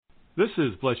This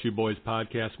is Bless You Boys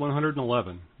Podcast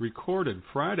 111, recorded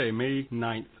Friday, May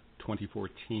 9th,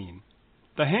 2014.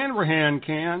 The Hanrahan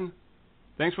can.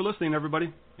 Thanks for listening,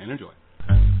 everybody, and enjoy.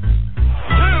 2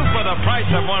 for the price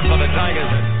of 1 for the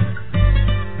Tigers.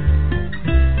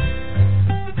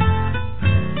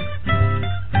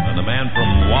 And the man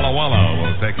from Walla Walla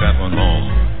will take that one home.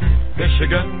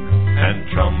 Michigan and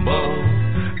Trumbull,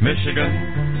 Michigan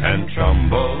and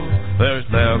Trumbull. There's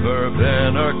never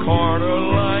been a corner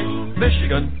like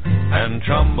Michigan and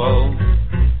Trumbull.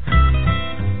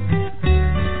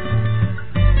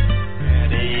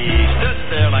 And he stood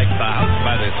there like the house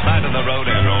by the side of the road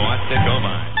and watched it go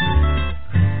by.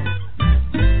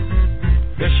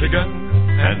 Michigan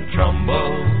and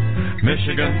Trumbull,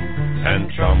 Michigan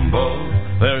and Trumbull.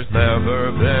 There's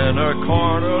never been a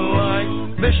corner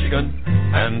like Michigan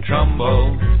and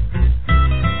Trumbull.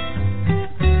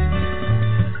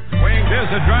 There's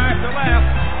a drive to left.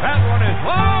 That one is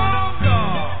long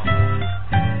gone.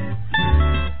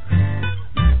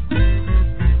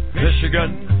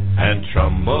 Michigan and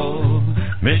Trumbull,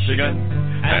 Michigan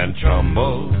and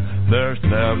Trumbull. There's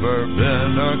never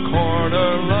been a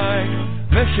corner like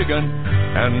Michigan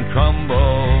and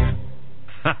Trumbull.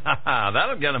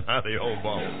 That'll get him out of the old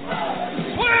ball.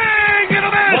 Swing! Get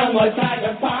him in! One more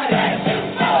Tiger party.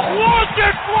 Watch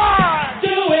it fly!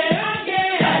 Do it again.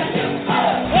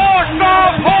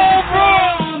 Walk-off home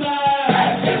run! Let's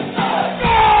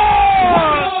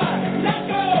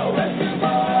go.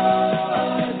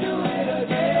 Do it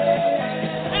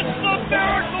again. It's the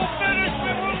miracle finish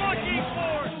we were looking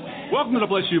for! Welcome to the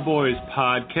Bless You Boys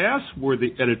Podcast. We're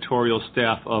the editorial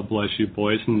staff of Bless You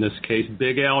Boys. In this case,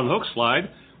 Big Al and Hookslide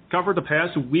covered the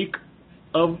past week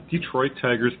of Detroit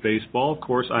Tigers baseball. Of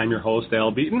course, I'm your host,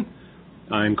 Al Beaton.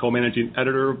 I'm co-managing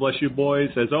editor of Bless You Boys.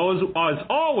 As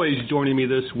always, joining me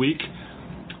this week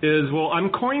is, well, I'm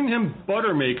coining him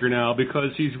Buttermaker now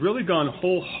because he's really gone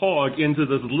whole hog into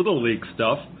this Little League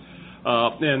stuff.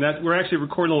 And that we're actually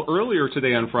recording a little earlier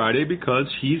today on Friday because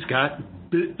he's got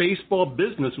baseball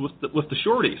business with the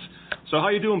shorties. So how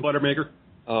you doing, Buttermaker?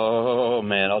 Oh,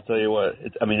 man, I'll tell you what.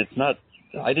 It's not.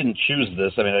 I didn't choose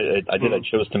this. I mean, I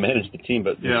chose to manage the team,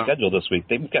 but the schedule this week,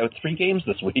 they've got 3 games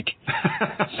this week.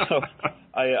 So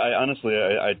I honestly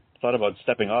thought about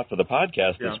stepping off of the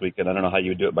podcast this week, and I don't know how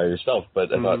you would do it by yourself,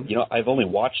 but I thought, I've only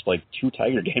watched like 2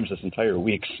 Tiger games this entire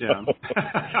week. So,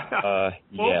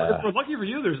 Well, lucky for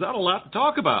you, there's not a lot to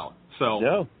talk about. So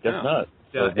no, guess not.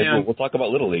 So we'll talk about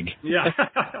Little League. Yeah.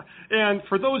 And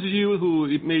for those of you who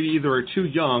maybe either are too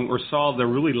young or saw the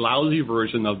really lousy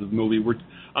version of the movie,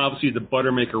 obviously the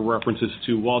Buttermaker references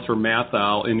to Walter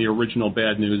Matthau in the original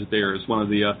Bad News Bears, one of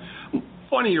the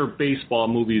funnier baseball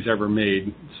movies ever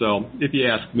made. So, if you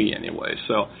ask me anyway.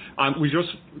 So,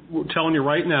 we're telling you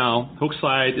right now,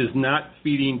 Hookslide is not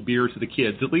feeding beer to the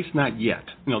kids, at least not yet.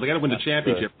 They got to win the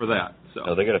championship for that. So.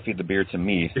 No, they got to feed the beer to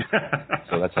me.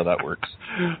 So that's how that works.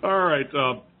 All right.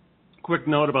 Quick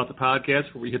note about the podcast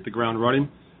before we hit the ground running.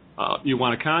 You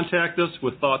want to contact us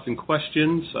with thoughts and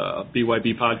questions,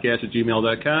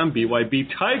 bybpodcast@gmail.com,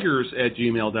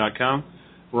 bybtigers@gmail.com.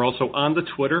 We're also on the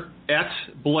Twitter,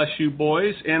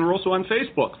 @BlessYouBoys, and we're also on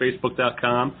Facebook,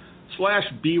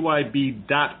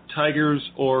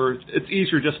 facebook.com/byb.tigers, or it's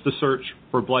easier just to search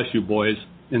for Bless You Boys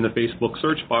in the Facebook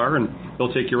search bar, and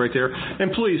they'll take you right there.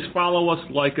 And please follow us,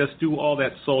 like us, do all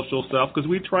that social stuff, because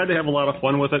we try to have a lot of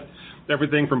fun with it.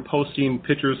 Everything from posting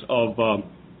pictures of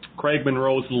Craig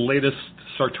Monroe's latest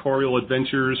sartorial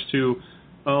adventures to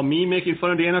me making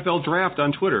fun of the NFL draft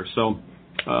on Twitter. So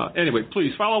anyway,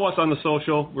 please follow us on the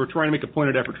social. We're trying to make a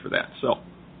pointed effort for that. So,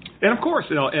 and of course,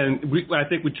 I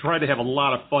think we try to have a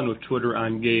lot of fun with Twitter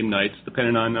on game nights,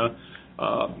 depending on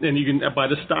and you can by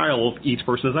the style of each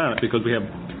person is on it, because we have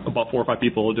about 4 or 5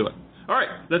 people who do it. All right,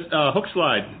 let's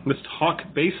Hookslide. Let's talk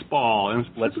baseball. And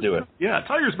let's do it. Yeah,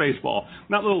 Tigers baseball,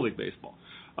 not Little League baseball.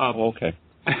 Okay.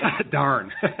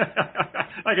 Darn.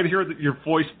 I can hear your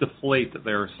voice deflate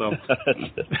there. So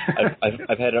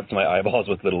I've had it up to my eyeballs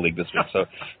with Little League this week. So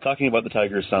talking about the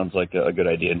Tigers sounds like a good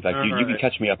idea. In fact, you can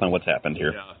catch me up on what's happened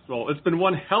here. Yeah. Well, it's been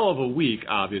one hell of a week,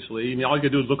 obviously. All you got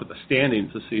to do is look at the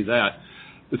standings to see that.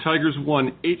 The Tigers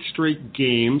won 8 straight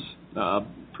games,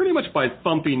 pretty much by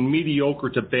thumping mediocre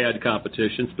to bad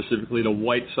competition, specifically the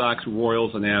White Sox,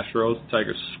 Royals, and Astros. The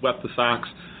Tigers swept the Sox,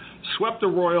 swept the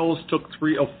Royals, took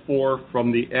 3 of 4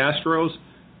 from the Astros.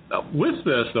 With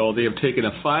this, though, they have taken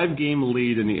a 5-game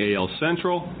lead in the AL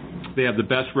Central. They have the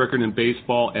best record in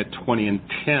baseball at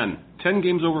 20-10. 10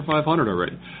 games over 500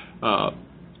 already.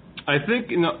 I think,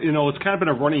 it's kind of been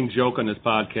a running joke on this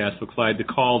podcast, looks like, to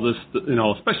call this,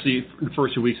 especially in the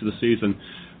first 2 weeks of the season,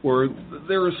 where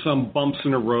there were some bumps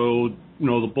in the road. You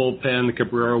know, the bullpen, the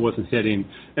Cabrera wasn't hitting,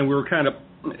 and we were kind of,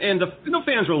 and the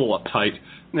fans were a little uptight,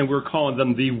 and we were calling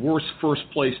them the worst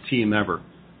first-place team ever.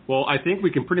 Well, I think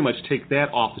we can pretty much take that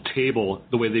off the table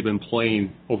the way they've been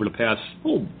playing over the past,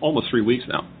 almost 3 weeks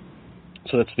now.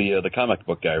 So that's the comic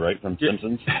book guy, right, from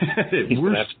Simpsons?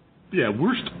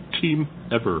 Worst team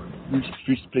ever. Worst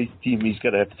first-place team. He's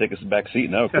going to have to take us a back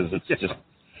seat now because it's just...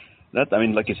 That, I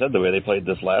mean, like you said, the way they played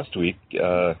this last week,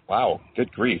 wow, good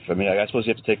grief. I mean, I suppose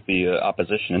you have to take the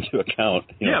opposition into account.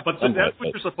 But that's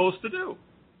what you're supposed to do.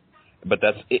 But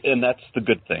that's the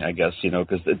good thing, I guess,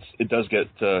 because it does get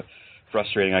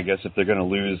frustrating, I guess, if they're going to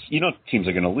lose. Teams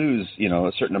are going to lose,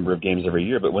 a certain number of games every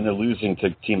year. But when they're losing to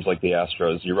teams like the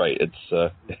Astros, you're right, it's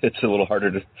a little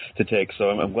harder to take. So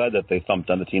I'm glad that they thumped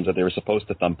on the teams that they were supposed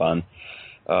to thump on.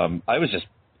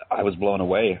 I was blown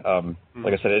away.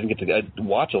 Like I said, I didn't get to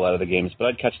watch a lot of the games, but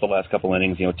I'd catch the last couple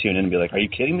innings, tune in and be like, are you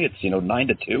kidding me? It's,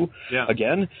 9-2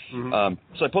 again.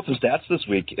 Mm-hmm. So I pulled some stats this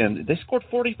week, and they scored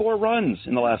 44 runs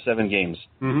in the last 7 games.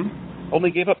 Mm-hmm.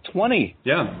 Only gave up 20.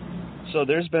 Yeah. So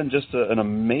there's been just an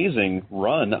amazing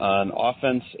run on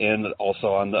offense and also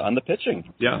on the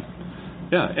pitching. Yeah.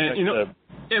 Yeah. And,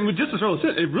 and with just as well as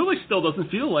it really still doesn't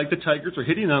feel like the Tigers are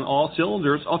hitting on all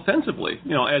cylinders offensively,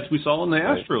 as we saw in the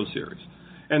Astros series.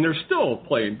 And they're still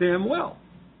playing damn well.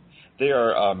 They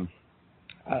are, I'm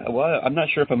not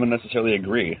sure if I'm going to necessarily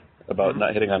agree about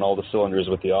not hitting on all the cylinders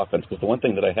with the offense, because the one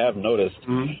thing that I have noticed,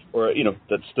 or,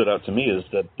 that stood out to me is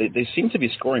that they seem to be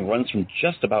scoring runs from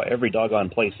just about every doggone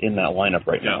place in that lineup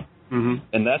right now. Mm-hmm.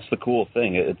 And that's the cool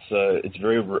thing. It's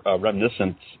very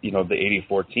reminiscent, of the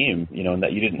 84 team, and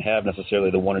that you didn't have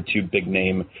necessarily the one or two big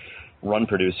name run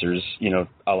producers,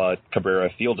 a la Cabrera,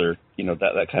 Fielder,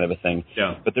 that kind of a thing.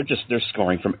 Yeah. But they're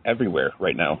scoring from everywhere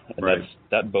right now, and right.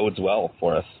 that bodes well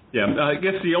for us. Yeah, I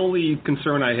guess the only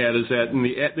concern I had is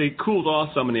that they cooled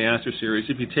off some in the Astros series.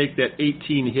 If you take that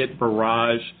 18-hit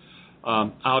barrage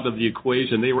out of the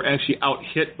equation, they were actually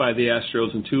out-hit by the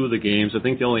Astros in 2 of the games. I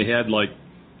think they only had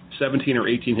 17 or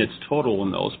 18 hits total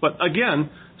in those. But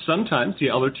again, sometimes the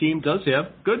other team does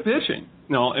have good pitching.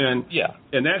 And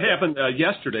that happened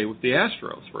yesterday with the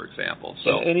Astros, for example.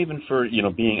 So and even for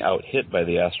being out hit by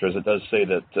the Astros, it does say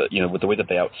that with the way that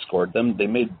they outscored them, they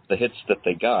made the hits that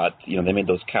they got. They made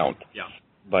those count. Yeah.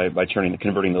 By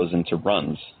converting those into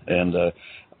runs. And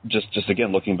just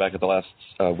again looking back at the last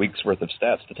week's worth of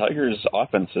stats, the Tigers'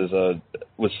 offense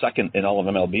was second in all of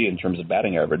MLB in terms of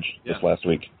batting average this last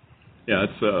week. Yeah,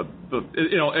 it's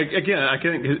again, I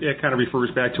think it kind of refers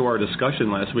back to our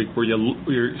discussion last week,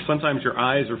 where sometimes your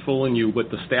eyes are fooling you what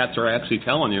the stats are actually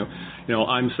telling you.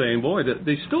 I'm saying, boy,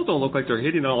 they still don't look like they're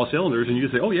hitting on all cylinders, and you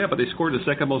say, oh yeah, but they scored the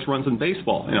second most runs in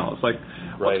baseball. It's like,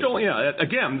 what's going?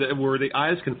 Again, where the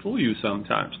eyes can fool you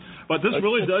sometimes. But this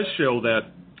really does show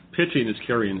that pitching is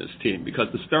carrying this team, because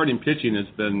the starting pitching has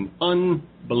been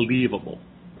unbelievable,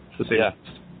 to say the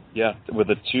least. Yeah, with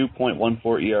a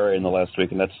 2.14 ERA in the last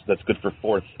week, and that's good for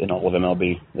 4th in all of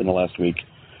MLB in the last week.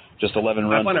 Just 11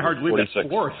 runs. I find it hard to believe that's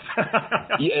 4th.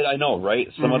 Yeah, I know, right?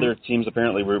 Some other teams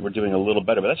apparently were doing a little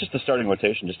better, but that's just the starting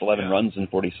rotation, just 11 runs in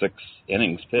 46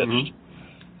 innings pitched.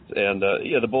 Mm-hmm. And,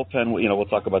 the bullpen, we'll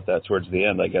talk about that towards the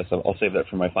end, I guess. I'll save that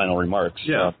for my final remarks.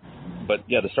 Yeah. But,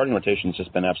 the starting rotation's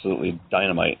just been absolutely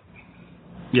dynamite.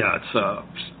 Yeah, it's...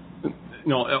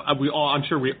 I'm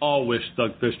sure we all wish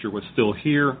Doug Fisher was still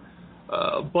here,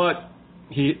 but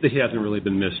he hasn't really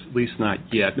been missed, at least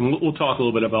not yet. And we'll talk a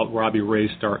little bit about Robbie Ray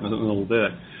starting in a little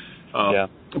bit.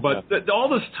 All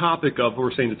this topic of,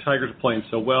 we're saying the Tigers are playing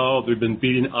so well, they've been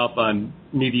beating up on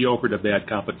mediocre to bad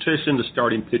competition, the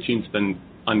starting pitching's been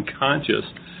unconscious.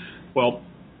 Well,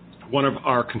 one of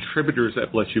our contributors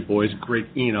at Bless You Boys, Greg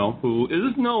Eno, who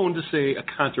is known to say a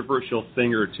controversial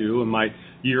thing or two in my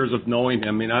years of knowing him.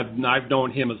 I mean, I've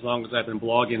known him as long as I've been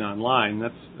blogging online.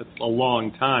 That's a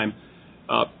long time.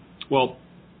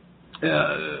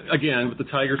 Again, with the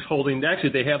Tigers holding,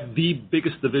 actually they have the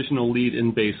biggest divisional lead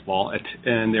in baseball,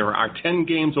 and there are 10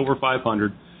 games over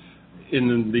 500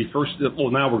 in the first. Well,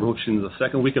 now we're going into the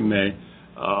second week of May,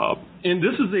 and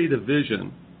this is a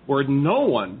division where no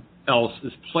one else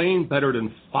is playing better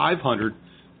than 500.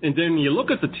 And then you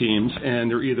look at the teams, and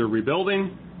they're either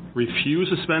rebuilding, refuse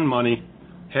to spend money,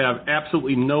 have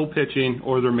absolutely no pitching,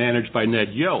 or they're managed by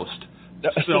Ned Yost.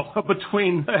 So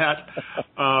between that,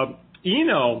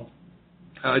 Eno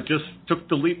just took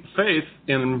the leap of faith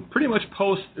and pretty much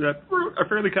posted a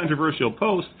fairly controversial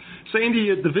post saying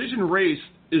the division race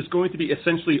is going to be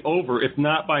essentially over, if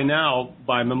not by now,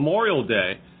 by Memorial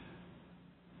Day.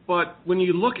 But when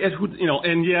you look at who,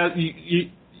 and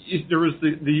there was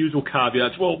the usual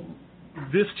caveats. Well,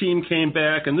 this team came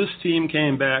back and this team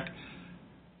came back.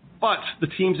 but the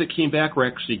teams that came back were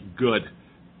actually good.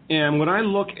 And when I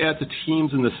look at the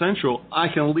teams in the Central, I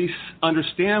can at least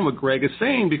understand what Greg is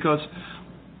saying, because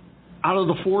out of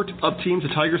the 4 teams the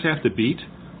Tigers have to beat,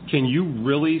 can you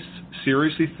really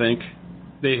seriously think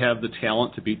they have the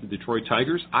talent to beat the Detroit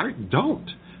Tigers? I don't.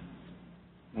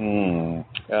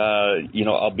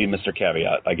 I'll be Mr.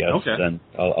 Caveat, I guess, okay. and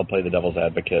I'll play the devil's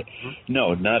advocate. Mm-hmm.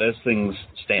 No, not as things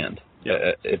stand.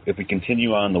 Yeah. If we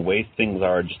continue on the way things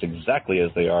are, just exactly as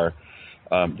they are,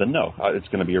 then no, it's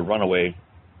going to be a runaway,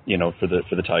 for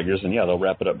the Tigers, and yeah, they'll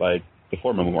wrap it up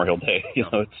before Memorial Day.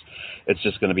 It's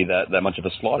just going to be that much of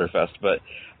a slaughter fest. But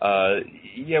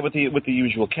with the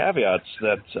usual caveats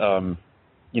that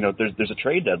there's a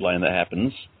trade deadline that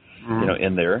happens. Mm-hmm.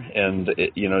 In there, and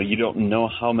you don't know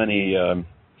how many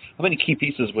key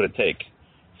pieces would it take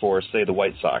for, say, the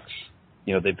White Sox.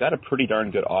 They've got a pretty darn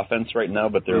good offense right now,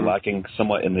 but they're lacking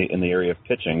somewhat in the area of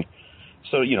pitching.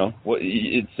 So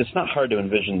it's not hard to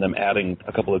envision them adding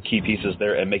a couple of key pieces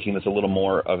there and making this a little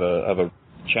more of a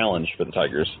challenge for the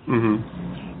Tigers.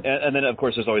 Mm-hmm. And then of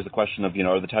course there's always the question of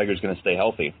are the Tigers going to stay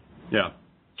healthy? Yeah.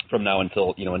 From now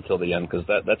until the end, because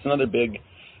that's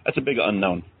a big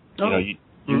unknown. Oh.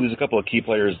 You lose a couple of key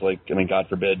players, God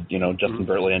forbid, Justin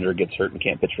Verlander gets hurt and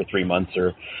can't pitch for 3 months,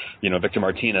 or, Victor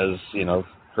Martinez,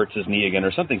 hurts his knee again,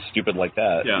 or something stupid like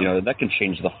that. Yeah. That can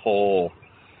change the whole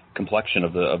complexion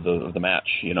of the match.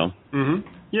 Mm-hmm.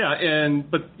 Yeah,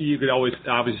 but you could always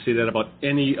obviously say that about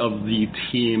any of the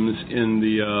teams in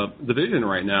the division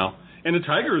right now. And the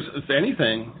Tigers, if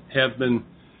anything, have been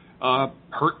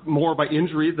hurt more by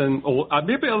injury than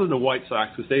maybe other than the White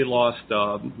Sox, because they lost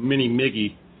Mini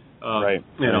Miggy. Right.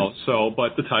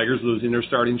 But the Tigers losing their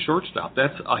starting shortstop,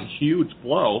 that's a huge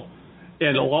blow.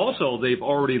 And also, they've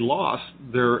already lost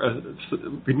the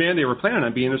man they were planning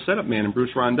on being a setup man in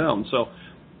Bruce Rondon. So,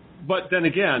 but then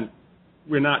again,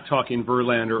 we're not talking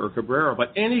Verlander or Cabrera,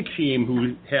 but any team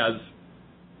who has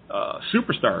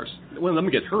superstars, when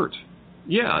them get hurt,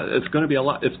 it's going to be a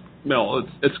lot. It's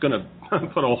going to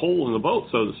put a hole in the boat,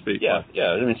 so to speak. Yeah.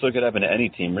 I mean, so it could happen to any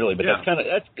team, really. But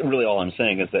that's really all I'm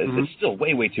saying is that it's still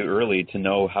way, way too early to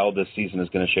know how this season is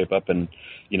going to shape up, and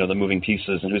the moving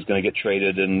pieces, and who's going to get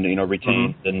traded and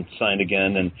retained and signed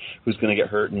again, and who's going to get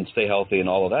hurt and stay healthy and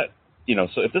all of that.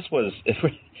 So if this was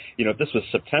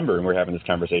September and we're having this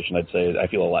conversation, I'd say I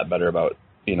feel a lot better about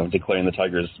declaring the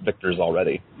Tigers victors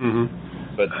already.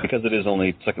 Mm-hmm. But because it is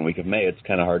only second week of May, it's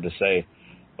kind of hard to say.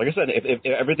 Like I said, if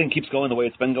everything keeps going the way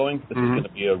it's been going, this is going to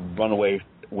be a runaway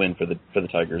win for the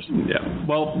Tigers. Yeah.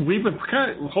 Well, we've been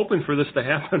kind of hoping for this to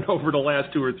happen over the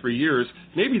last 2 or 3 years.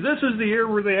 Maybe this is the year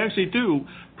where they actually do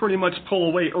pretty much pull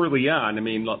away early on. I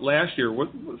mean, last year was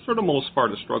for the most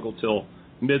part a struggle till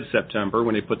mid-September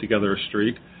when they put together a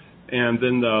streak, and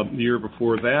then the year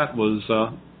before that was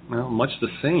much the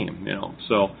same.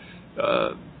 So.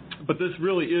 But this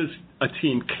really is a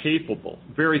team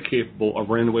very capable of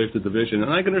running away with the division.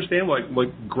 And I can understand why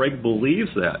Greg believes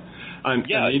that.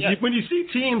 When you see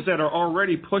teams that are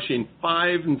already pushing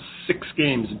 5 and 6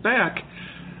 games back,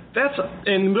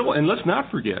 and let's not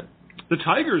forget, the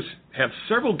Tigers have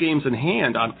several games in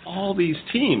hand on all these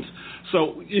teams.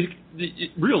 So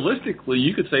realistically,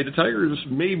 you could say the Tigers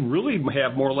may really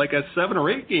have more like a 7 or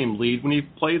 8 game lead when you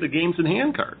play the games in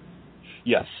hand card.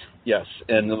 Yes,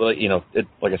 and like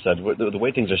I said, the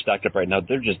way things are stacked up right now,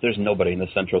 there's nobody in the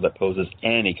Central that poses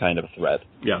any kind of threat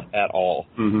at all.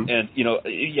 Mm-hmm. And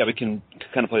we can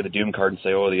kind of play the doom card and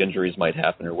say, the injuries might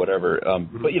happen or whatever.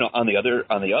 But on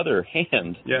the other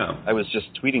hand, I was just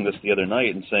tweeting this the other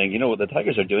night and saying, the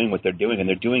Tigers are doing what they're doing, and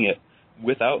they're doing it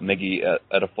without Miggy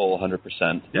at a full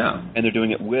 100%. Yeah, and they're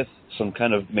doing it with some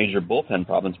kind of major bullpen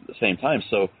problems at the same time.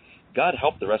 So. God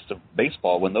help the rest of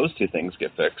baseball when those two things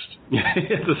get fixed.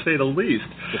 To say the least.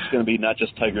 It's going to be not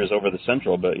just Tigers over the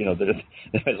Central, but they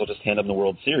might as well just hand them the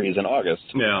World Series in August.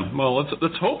 Yeah, well,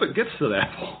 let's hope it gets to that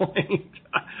point.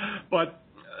 But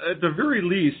at the very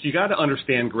least, you got to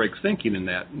understand Greg's thinking in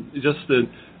that.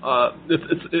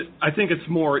 I think it's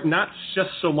more not just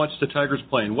so much the Tigers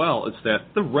playing well; it's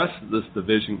that the rest of this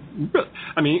division.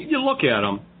 I mean, you look at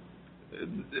them.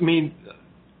 I mean.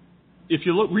 If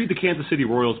you read the Kansas City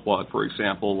Royals blog, for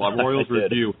example, Royals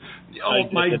Review,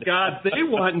 my God, they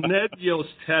want Ned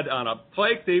Yost's head on a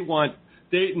pike. They want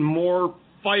Dayton Moore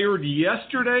fired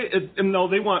yesterday.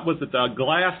 They want,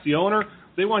 Glass, the owner?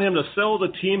 They want him to sell the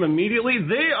team immediately.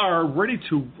 They are ready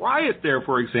to riot there,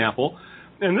 for example.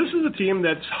 And this is a team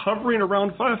that's hovering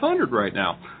around 500 right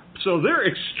now. So they're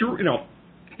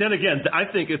Then again, I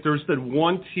think if there's been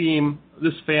one team,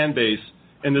 this fan base,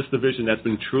 in this division that's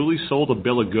been truly sold a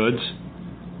bill of goods,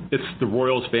 it's the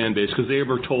Royals fan base, because they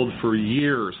were told for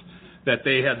years that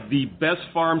they had the best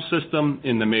farm system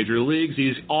in the major leagues.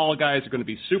 These all guys are going to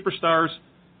be superstars.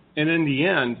 And in the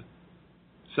end,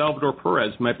 Salvador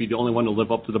Perez might be the only one to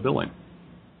live up to the billing.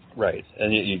 Right,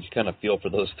 and you kind of feel for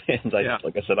those fans. Yeah.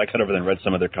 Like I said, I cut over there and read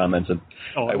some of their comments, and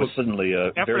I was suddenly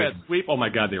after very. that sweep, oh my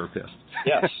God, they were pissed.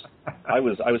 Yes, I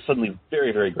was suddenly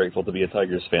very, very grateful to be a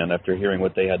Tigers fan after hearing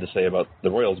what they had to say about the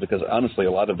Royals, because honestly,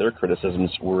 a lot of their criticisms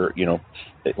were,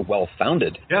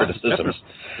 well-founded criticisms.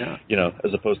 Yeah.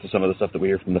 As opposed to some of the stuff that we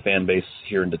hear from the fan base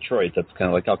here in Detroit. That's kind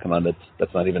of like, oh, come on,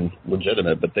 that's not even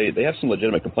legitimate. But they have some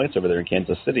legitimate complaints over there in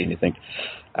Kansas City, and you think,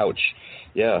 ouch.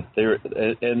 Yeah, they're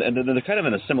and they're kind of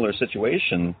in a similar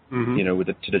situation,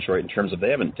 to Detroit in terms of they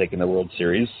haven't taken the World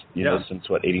Series, since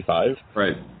what, 85?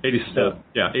 Right,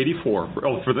 84.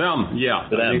 For them, yeah.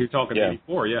 For them, I think you're talking yeah.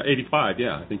 84, yeah, 85,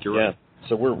 yeah. I think you're right. Yeah.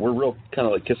 So we're real kind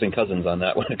of like kissing cousins on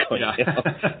that one.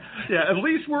 Yeah, at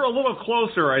least we're a little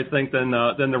closer, I think, than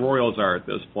the Royals are at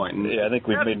this point. And I think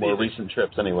we've made more recent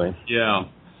trips anyway. Yeah,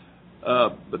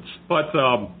 but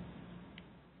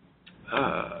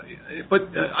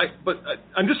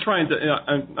I'm just trying to.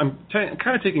 I'm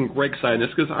kind of taking Greg's side in this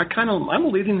because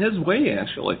I'm leading his way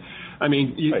actually. I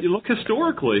mean, you look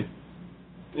historically,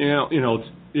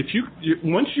 if you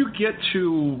once you get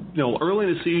to early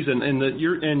in the season and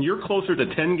you're closer to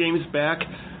 10 games back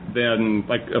than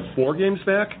 4 games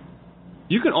back,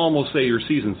 you can almost say your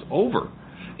season's over.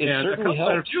 And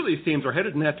a few of these teams are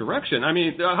headed in that direction. I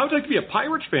mean, how would it like to be a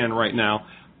Pirates fan right now?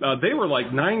 They were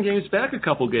 9 games back a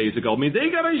couple days ago. I mean,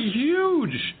 they got a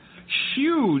huge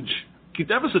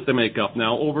deficit to make up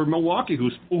now over Milwaukee, who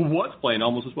was playing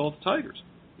almost as well as the Tigers.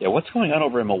 Yeah, what's going on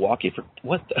over in Milwaukee? I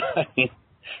mean,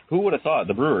 who would have thought?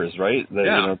 The Brewers, right? They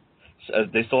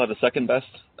still have the second best.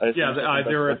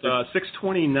 They're at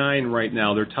 629 right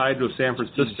now. They're tied with San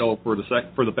Francisco for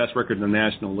the best record in the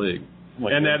National League,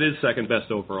 that is second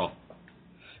best overall.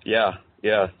 Yeah.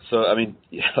 So I mean,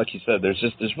 like you said, there's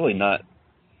really not.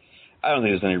 I don't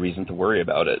think there's any reason to worry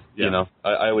about it. Yeah.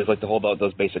 I always like to hold out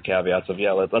those basic caveats of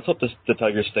let's hope the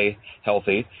Tigers stay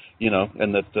healthy,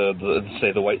 and that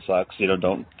the White Sox,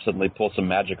 don't suddenly pull some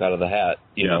magic out of the hat,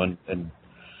 and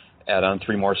add on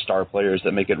 3 more star players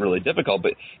that make it really difficult.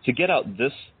 But to get out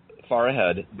this far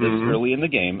ahead, this early in the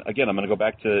game, again, I'm going to go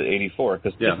back to 84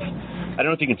 because I don't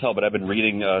know if you can tell, but I've been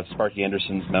reading Sparky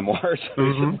Anderson's memoirs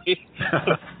recently.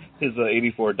 His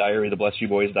 84 diary, the Bless You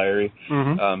Boys diary.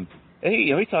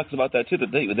 He talks about that too.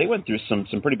 That they went through some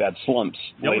pretty bad slumps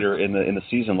later in the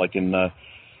season, like in I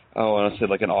want to say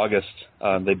like in August,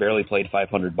 they barely played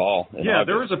 500 ball. August.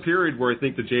 There was a period where I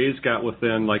think the Jays got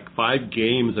within 5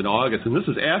 games in August, and this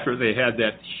is after they had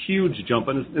that huge jump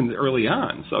in early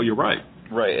on. So you're right.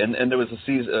 Right, and there was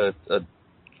a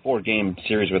 4-game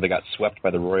series where they got swept by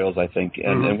the Royals, I think.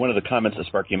 And one of the comments that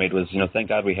Sparky made was, thank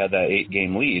God we had that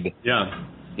 8-game lead. Yeah.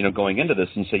 Going into this,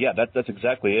 and say, that's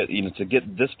exactly it. To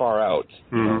get this far out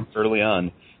early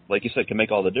on, like you said, can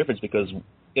make all the difference because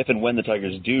if and when the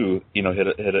Tigers do,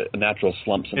 hit a natural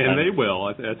slump sometime. And they will.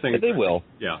 I think they will.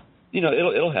 Yeah.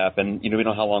 It'll happen. We don't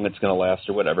know how long it's going to last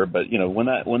or whatever, but when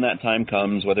that time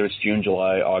comes, whether it's June,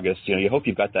 July, August, you hope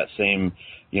you've got that same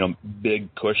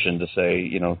big cushion to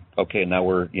say, okay, now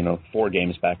we're 4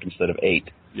 games back instead of 8.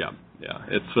 Yeah.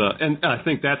 It's and I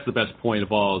think that's the best point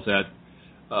of all is that.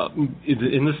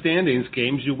 In the standings,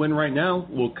 games you win right now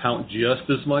will count just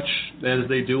as much as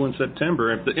they do in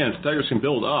September. If the Tigers can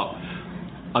build up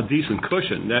a decent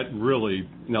cushion, that really,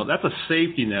 that's a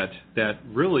safety net that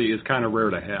really is kind of rare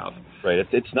to have. Right.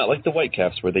 It's not like the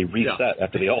Whitecaps where they reset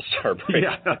after the All-Star break.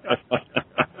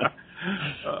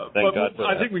 Thank God for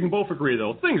I that. think we can both agree,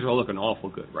 though, things are looking awful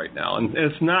good right now. And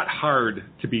it's not hard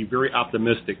to be very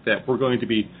optimistic that we're going to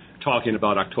be talking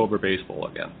about October baseball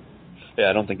again. Yeah,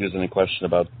 I don't think there's any question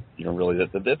about really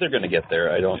that they're going to get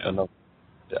there. I know.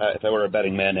 If I were a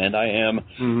betting man, and I am,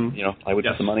 I would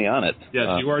put some money on it. Yes,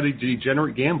 you are the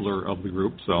degenerate gambler of the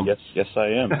group. So yes, I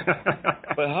am.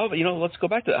 But let's go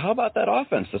back to how about that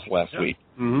offense this last week?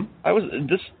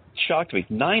 This shocked me.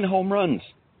 9 home runs.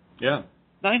 Yeah,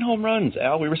 9 home runs.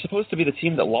 Al, we were supposed to be the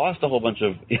team that lost a whole bunch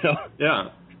of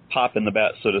pop in the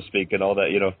bat, so to speak, and all that.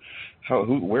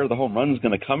 Where are the home runs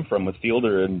going to come from with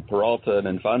Fielder and Peralta and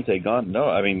Infante gone? No,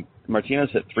 I mean, Martinez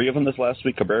hit 3 of them this last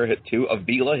week. Cabrera hit 2.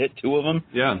 Avila hit 2 of them.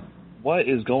 Yeah. What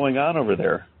is going on over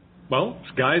there? Well,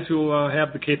 guys who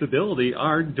have the capability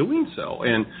are doing so.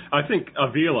 And I think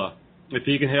Avila, if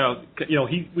he can have, I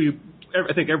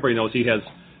think everybody knows he has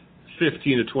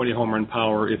 15 to 20 home run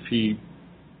power if he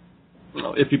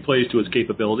plays to his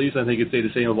capabilities. I think you'd say the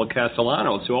same about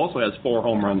Castellanos, who also has 4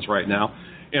 home runs right now.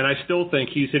 And I still think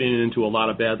he's hitting into a lot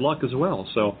of bad luck as well.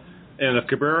 So, and if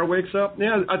Cabrera wakes up,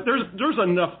 there's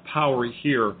enough power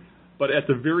here. But at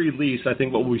the very least, I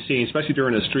think what we've seen, especially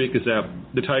during a streak, is that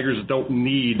the Tigers don't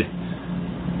need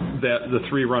the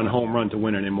 3-run home run to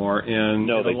win anymore. And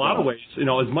no, in a lot of ways,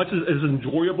 as much as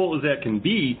enjoyable as that can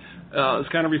be, it's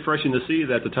kind of refreshing to see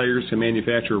that the Tigers can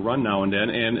manufacture a run now and then,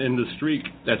 and in the streak,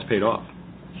 that's paid off.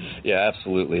 Yeah,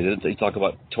 absolutely. You talk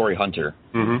about Torrey Hunter,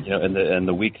 and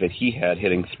the week that he had,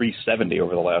 hitting .370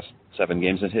 over the last 7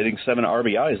 games and hitting 7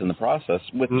 RBIs in the process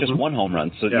with just 1 home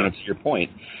run. So, to your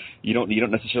point, you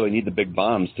don't necessarily need the big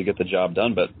bombs to get the job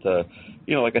done. But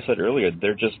like I said earlier,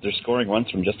 they're scoring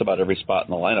runs from just about every spot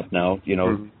in the lineup now.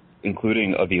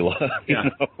 Including Avila.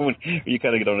 You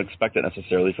kind of don't expect it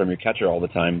necessarily from your catcher all the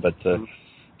time, but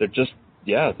they're just.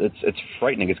 Yeah, it's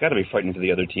frightening. It's got to be frightening to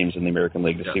the other teams in the American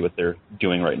League to see what they're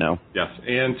doing right now. Yes,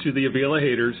 and to the Avila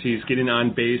haters, he's getting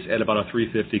on base at about a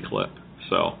 350 clip.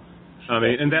 So,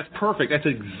 and that's perfect.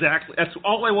 That's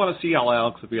all I want to see out of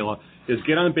Alex Avila is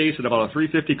get on base at about a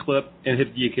 350 clip and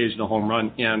hit the occasional home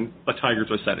run, and the Tigers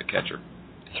are set at catcher.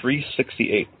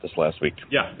 368 this last week.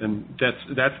 Yeah, and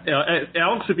that's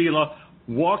Alex Avila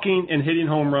walking and hitting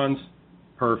home runs.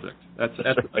 Perfect. That's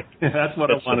right. That's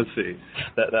what I want to see.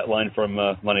 That line from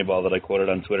Moneyball that I quoted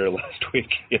on Twitter last week.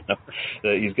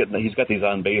 He's got these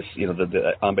on base.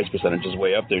 The on base percentage is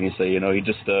way up there, and you say,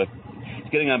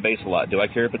 he's getting on base a lot. Do I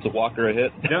care if it's a walk or a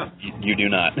hit? Yeah, you do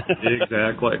not.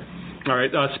 Exactly. All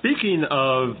right. Speaking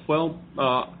of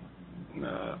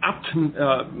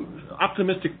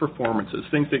optimistic performances,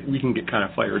 things that we can get kind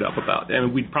of fired up about,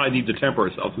 and we probably need to temper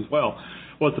ourselves as well,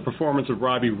 was the performance of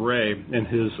Robbie Ray in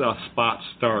his spot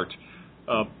start.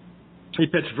 He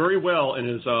pitched very well in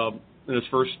his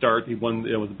first start. He won,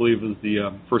 I believe it was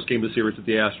the first game of the series with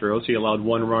the Astros. He allowed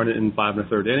 1 run in 5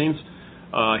 1/3 innings.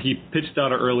 He pitched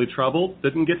out of early trouble,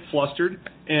 didn't get flustered,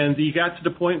 and he got to the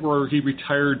point where he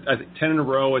retired, I think, 10 in a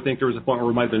row. I think there was a point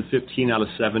where it might have been 15 out of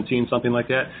 17, something like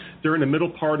that. During the middle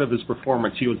part of his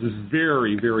performance, he was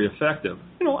very, very effective.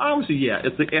 Obviously,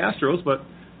 it's the Astros, but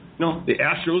the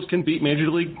Astros can beat Major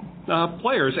League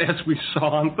players, as we saw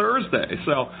on Thursday.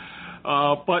 So,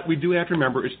 but we do have to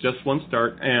remember it's just one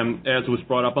start, and as was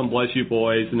brought up on Bless You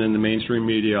Boys and in the mainstream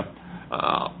media,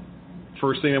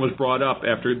 first thing that was brought up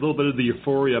after a little bit of the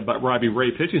euphoria about Robbie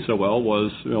Ray pitching so well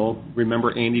was,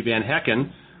 remember Andy Van Hecken,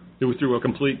 who threw a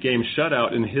complete game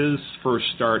shutout in his first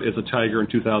start as a Tiger in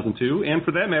 2002, and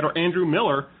for that matter, Andrew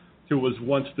Miller, who was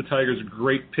once the Tigers'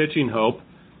 great pitching hope,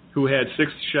 who had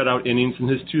 6 shutout innings in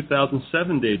his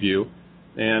 2007 debut.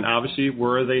 And obviously,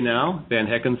 where are they now? Van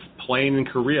Hecken's playing in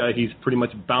Korea. He's pretty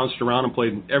much bounced around and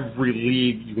played in every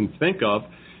league you can think of.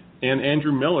 And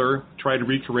Andrew Miller tried to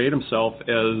recreate himself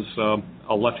as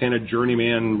a left-handed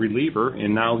journeyman reliever,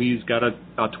 and now he's got a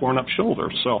torn-up shoulder.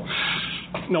 So,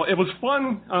 it was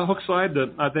fun, Hookside,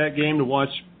 that game to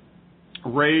watch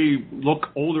Ray look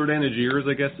older than his years,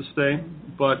 I guess to say.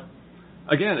 But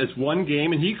again, it's one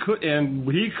game, and he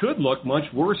could look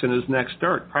much worse in his next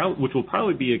start, which will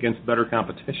probably be against better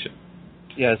competition.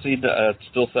 Yeah, so he's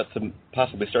still set to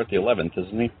possibly start the 11th,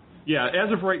 isn't he? Yeah,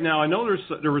 as of right now, I know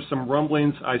there was some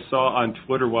rumblings I saw on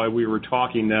Twitter while we were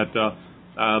talking that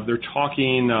they're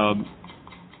talking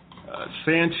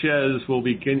Sanchez will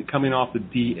be coming off the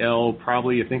DL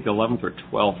probably, I think, the 11th or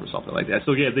 12th or something like that.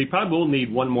 So, yeah, they probably will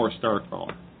need one more start from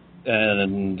him.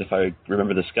 And if I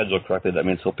remember the schedule correctly, that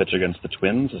means he'll pitch against the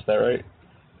Twins. Is that right?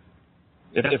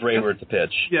 If Ray were to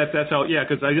pitch. Yeah, that's how. Yeah,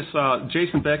 because I just saw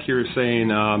Jason Beck here saying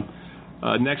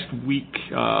next week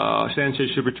Sanchez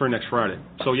should return next Friday.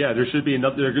 So yeah, there should be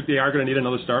another. They are going to need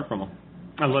another start from him,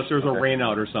 unless there's a rain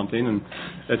out or something, and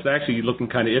it's actually looking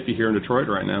kind of iffy here in Detroit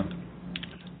right now.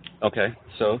 Okay,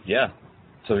 so yeah.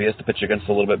 So he has to pitch against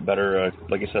a little bit better,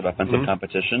 like you said, offensive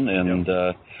competition. And,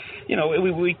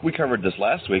 we covered this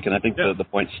last week, and I think the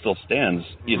point still stands,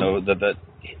 that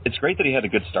it's great that he had a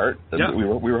good start. Yeah. We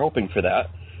were hoping for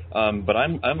that. But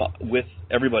I'm with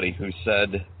everybody who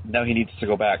said now he needs to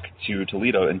go back to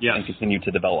Toledo and continue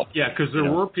to develop. Yeah, because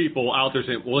there were people out there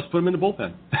saying, well, let's put him in the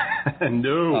bullpen.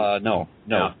 No.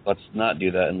 No. Let's not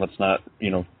do that, and let's not,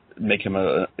 make him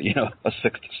a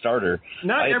 6th starter.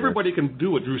 Not either. Everybody can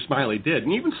do what Drew Smyly did,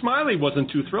 and even Smyly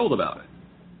wasn't too thrilled about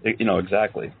it.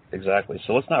 Exactly.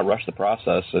 So let's not rush the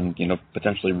process and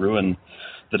potentially ruin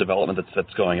the development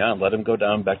that's going on. Let him go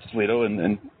down back to Toledo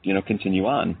and continue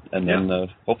on, and then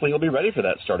hopefully he'll be ready for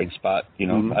that starting spot. I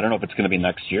don't know if it's going to be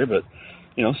next year, but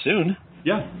soon.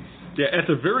 Yeah. At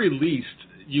the very least,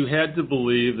 you had to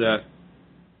believe that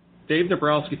Dave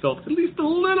Nabrowski felt at least a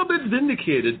little bit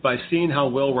vindicated by seeing how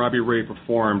well Robbie Ray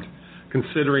performed,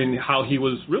 considering how he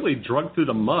was really drugged through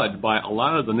the mud by a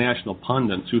lot of the national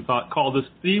pundits who called this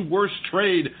the worst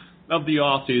trade of the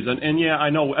offseason. And I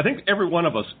know, I think every one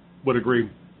of us would agree.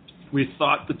 We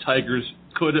thought the Tigers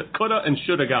coulda and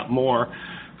shoulda got more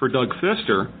for Doug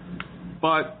Fister.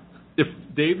 But if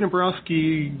Dave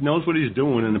Dombrowski knows what he's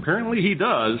doing, and apparently he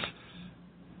does,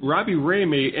 Robbie Ray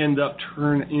may end up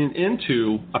turning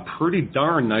into a pretty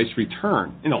darn nice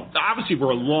return. Obviously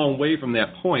we're a long way from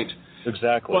that point.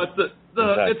 Exactly. But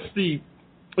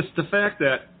it's the fact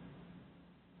that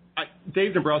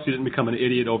Dave Dombrowski didn't become an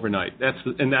idiot overnight.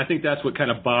 And I think that's what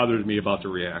kind of bothered me about the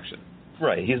reaction.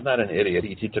 Right. He's not an idiot.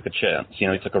 He took a chance. He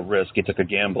took a risk. He took a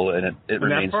gamble, and it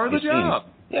remains. That's part of the job.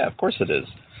 Yeah, of course it is.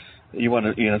 You want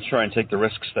to try and take the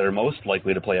risks that are most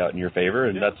likely to play out in your favor,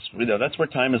 and that's where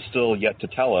time is still yet to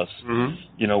tell us.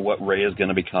 What Ray is going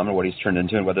to become and what he's turned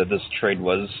into, and whether this trade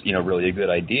was really a good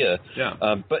idea.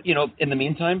 Yeah. But in the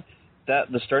meantime,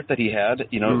 the start that he had,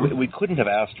 we couldn't have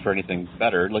asked for anything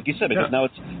better, like you said, because now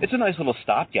it's a nice little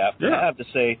stopgap to have to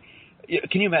say.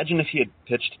 Can you imagine if he had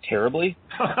pitched terribly?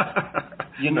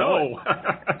 No.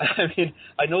 I mean,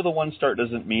 I know the one start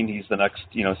doesn't mean he's the next,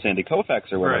 Sandy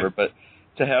Koufax or whatever, right. But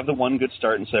to have the one good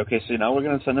start and say, okay, so now we're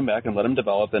going to send him back and let him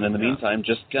develop, and in the meantime,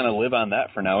 just kind of live on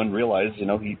that for now and realize,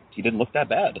 he didn't look that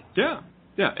bad. Yeah,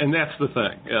 and that's the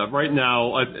thing. Right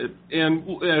now, and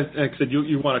like I said,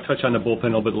 you want to touch on the bullpen a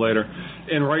little bit later,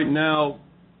 and right now,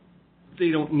 they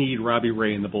don't need Robbie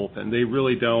Ray in the bullpen. They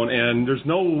really don't, and there's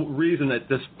no reason at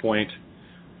this point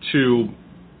to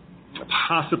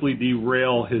possibly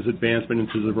derail his advancement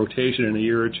into the rotation in a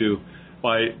year or two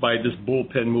by this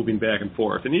bullpen moving back and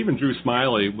forth. And even Drew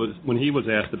Smiley, when he was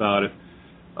asked about it,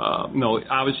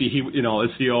 obviously he, as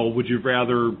CEO, would you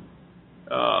rather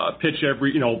pitch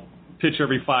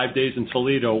every 5 days in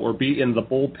Toledo or be in the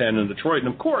bullpen in Detroit?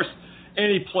 And of course,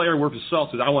 any player worth his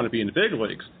salt says, I want to be in the big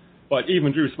leagues. But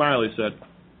even Drew Smiley said,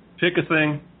 pick a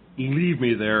thing, leave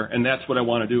me there, and that's what I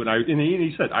want to do. And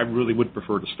he said, I really would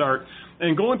prefer to start.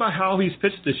 And going by how he's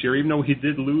pitched this year, even though he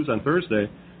did lose on Thursday,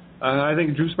 I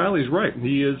think Drew Smiley's right.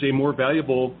 He is a more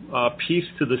valuable piece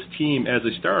to this team as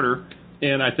a starter,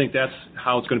 and I think that's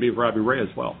how it's going to be with Robbie Ray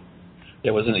as well.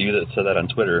 Yeah, wasn't it you that said that on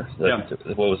Twitter?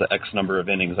 What was the X number of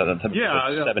innings?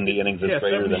 70 innings is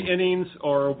greater 70 innings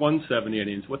or 170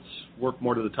 innings. What's worth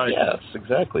more to the Tigers? Yes,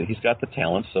 exactly. He's got the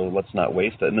talent, so let's not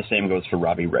waste it. And the same goes for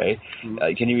Robbie Ray.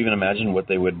 Mm-hmm. Can you even imagine what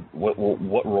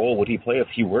role would he play if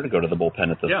he were to go to the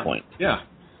bullpen at this point? Yeah.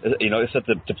 Except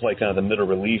to play kind of the middle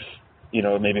relief.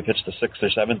 Maybe pitch the 6th or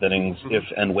 7th innings if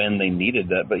and when they needed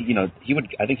that. But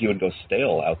I think he would go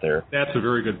stale out there. That's a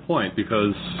very good point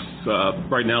because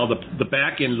right now the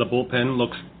back end of the bullpen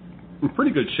looks in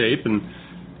pretty good shape,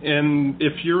 and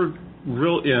if you're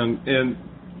and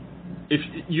if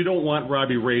you don't want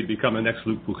Robbie Ray to become the next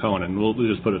Luke Buchanan, we'll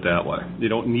just put it that way. You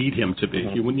don't need him to be.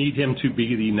 Mm-hmm. You need him to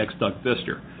be the next Doug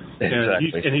Fister,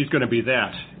 exactly. And he's going to be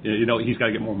that. He's got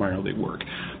to get more minor league work,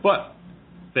 but.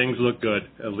 Things look good,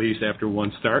 at least after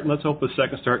one start. And let's hope the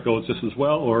second start goes just as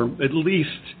well, or at least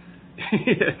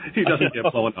he doesn't get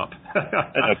blown up.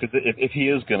 I know, because if he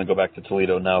is going to go back to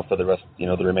Toledo now for the rest,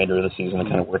 the remainder of the season and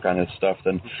kind of work on his stuff,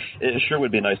 then it sure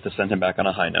would be nice to send him back on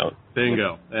a high note.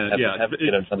 Bingo. Have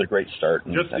get another great start.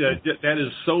 That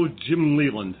is so Jim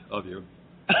Leland of you.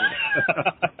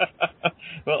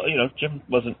 Well, Jim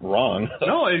wasn't wrong.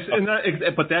 No,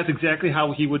 but that's exactly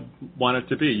how he would want it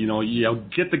to be.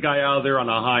 Get the guy out of there on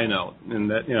a high note, and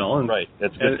that right.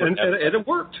 That's good. And it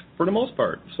worked for the most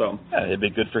part. So it'd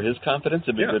be good for his confidence.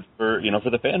 It'd be good for for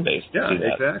the fan base. Yeah,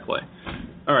 exactly.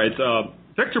 All right,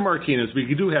 Victor Martinez.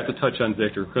 We do have to touch on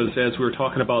Victor because as we were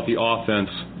talking about the offense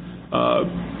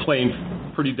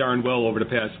playing pretty darn well over the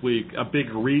past week, a big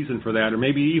reason for that, or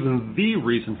maybe even the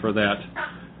reason for that,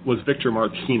 was Victor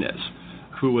Martinez,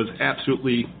 who was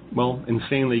absolutely,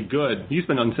 insanely good. He's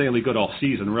been insanely good all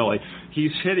season, really.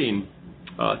 He's hitting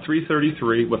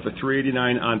 .333 with a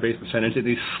 .389 on-base percentage, and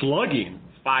he's slugging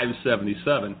 .577.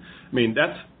 I mean,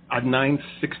 that's a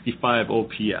 .965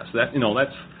 OPS.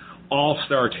 That's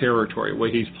all-star territory, the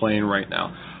way he's playing right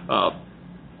now.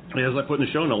 As I put in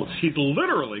the show notes, he's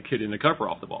literally hitting the cover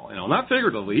off the ball. Not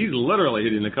figuratively, he's literally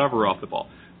hitting the cover off the ball.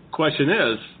 Question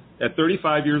is, at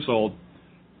 35 years old,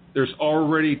 there's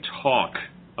already talk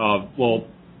of,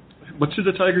 what's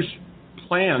the Tigers'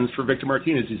 plans for Victor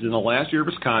Martinez? He's in the last year of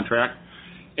his contract,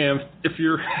 and if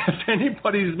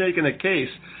anybody's making a case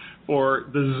for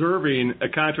deserving a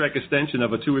contract extension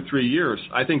of 2 or 3 years,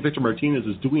 I think Victor Martinez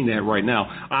is doing that right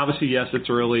now. Obviously, yes, it's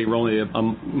early. We're only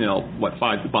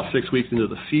about 6 weeks into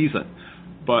the season,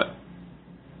 but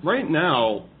right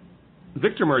now,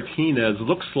 Victor Martinez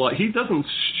looks like he doesn't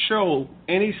show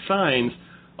any signs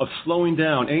of slowing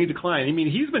down, any decline. I mean,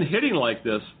 he's been hitting like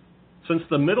this since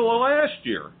the middle of last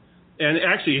year, and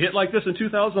actually hit like this in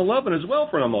 2011 as well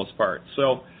for the most part.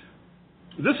 So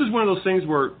this is one of those things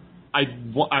where I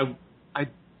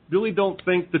really don't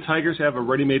think the Tigers have a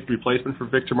ready-made replacement for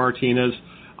Victor Martinez.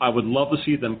 I would love to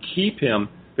see them keep him.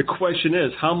 The question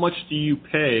is, how much do you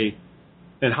pay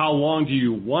and how long do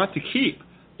you want to keep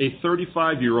a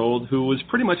 35-year-old who is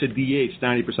pretty much a DH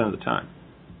 90% of the time?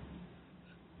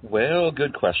 Well,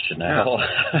 good question, Al.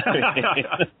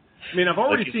 I mean, I've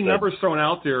already seen numbers thrown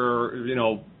out there,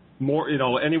 more,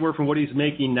 anywhere from what he's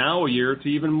making now a year to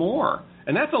even more.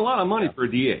 And that's a lot of money for a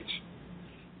DH.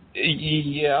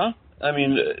 Yeah. I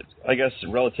mean, I guess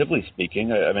relatively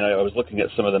speaking, I was looking at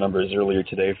some of the numbers earlier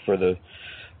today for the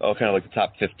kind of like the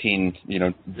top 15,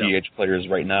 DH players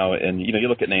right now, and you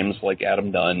look at names like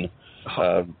Adam Dunn.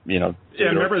 Yeah,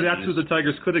 remember that's who the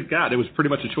Tigers could have got. It was pretty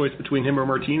much a choice between him or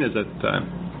Martinez at the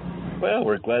time. Well,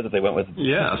 we're glad that they went with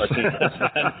Martinez.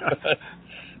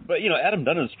 But Adam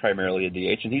Dunn is primarily a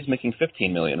DH, and he's making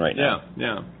 $15 million right now.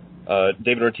 Yeah.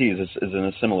 David Ortiz is in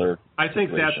a similar. I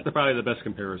think situation. that's probably the best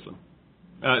comparison,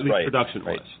 at least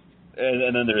production-wise. Right.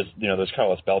 And then there's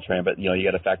Carlos Beltran, but you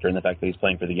got to factor in the fact that he's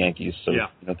playing for the Yankees, so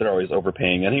they're always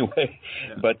overpaying anyway.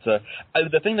 Yeah. But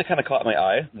the thing that kind of caught my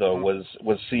eye though was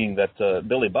seeing that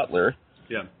Billy Butler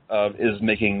is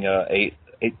making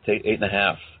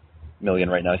 $8.5 million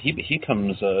right now. He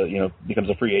becomes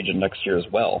a free agent next year as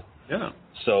well. Yeah.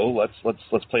 So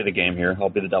let's play the game here. I'll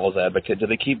be the devil's advocate. Do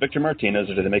they keep Victor Martinez,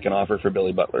 or do they make an offer for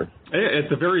Billy Butler? At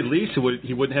the very least,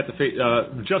 he wouldn't have to face.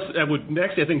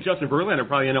 Next, I think Justin Verlander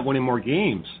probably end up winning more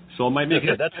games, so it might make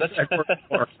it. That's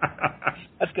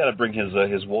got to bring his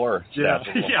WAR stats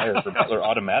a little higher for Butler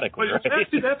automatically. But right?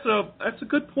 Actually, that's a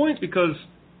good point, because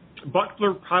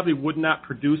Butler probably would not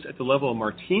produce at the level of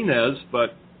Martinez,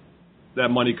 but that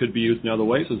money could be used in other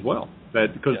ways as well. I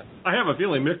have a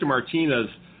feeling Victor Martinez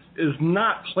is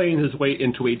not playing his way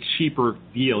into a cheaper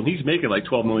deal. And he's making like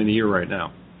 $12 million a year right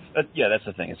now. That's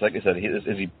the thing. It's like I said,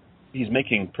 he's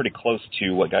making pretty close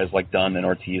to what guys like Dunn and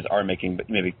Ortiz are making, but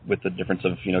maybe with the difference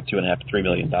of $2.5–3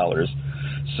 million.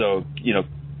 So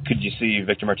could you see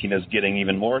Victor Martinez getting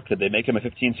even more? Could they make him a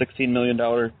 $15–16 million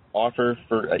offer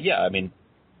for?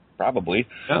 Probably.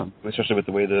 Yeah. Especially with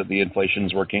the way the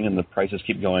inflation's working and the prices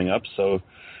keep going up. So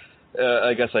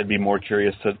I guess I'd be more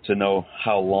curious to know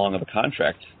how long of a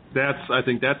contract. I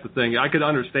think that's the thing. I could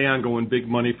understand going big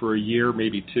money for a year,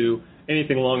 maybe two.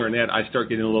 Anything longer than that, I start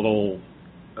getting a little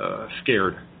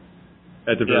scared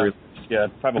at the very least. Yeah,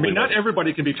 probably. I mean, not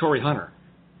everybody can be Torrey Hunter.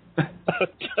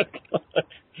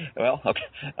 Well, okay.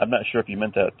 I'm not sure if you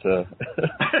meant that. Good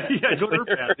or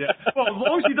bad. Yeah. Well, as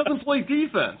long as he doesn't play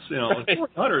defense,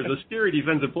 Torrey Hunter is a scary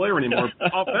defensive player anymore.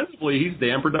 Offensively, he's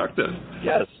damn productive.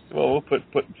 Yes. Well, we'll put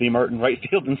V. Martin right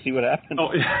field and see what happens. Oh,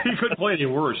 he couldn't play any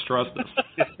worse. Trust us.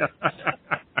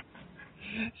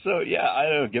 So I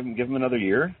don't know. Give him another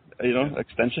year.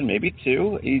 Extension, maybe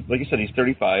two. Like you said, he's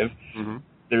 35. Mm-hmm.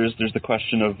 There's the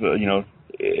question of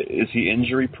is he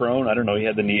injury prone? I don't know. He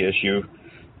had the knee issue.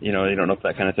 You don't know if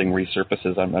that kind of thing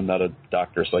resurfaces. I'm not a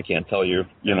doctor, so I can't tell you.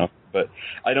 But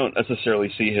I don't necessarily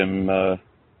see him. Like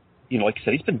you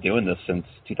said, he's been doing this since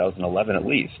 2011 at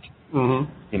least.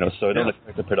 Mm-hmm. So I don't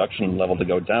expect the production level to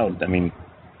go down. I mean,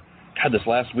 God, this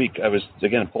last week I was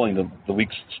again pulling the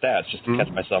week's stats just to catch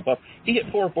myself up. He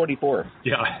hit 444.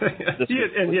 Yeah, he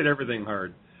hit everything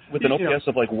hard. With an OPS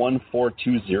of like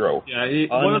 1.420.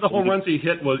 Yeah, one of the home runs he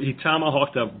hit was he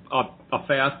tomahawked a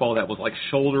fastball that was like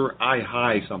shoulder eye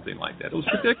high, something like that. It was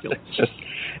ridiculous. Just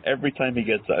every time he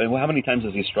gets. How many times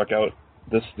has he struck out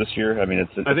this year? I mean,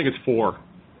 I think it's 4.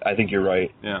 I think you're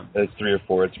right. Yeah, it's 3 or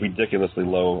 4. It's a ridiculously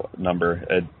low number.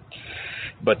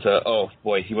 But oh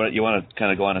boy, you want to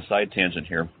kind of go on a side tangent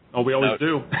here. Oh, we always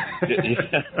do.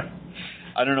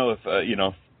 I don't know if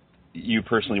you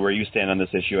personally, where you stand on this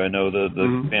issue. I know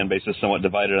the fan base is somewhat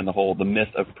divided on the myth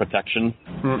of protection.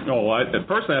 Personally,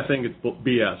 I think it's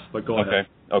BS, but go ahead.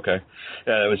 Okay.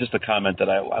 It was just a comment that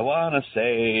I want to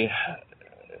say.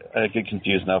 I get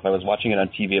confused now. If I was watching it on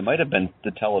TV, it might have been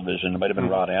the television. It might have been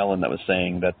Rod Allen that was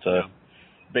saying that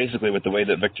basically with the way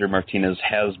that Victor Martinez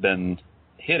has been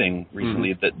hitting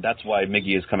recently, that's why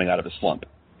Miggy is coming out of his slump.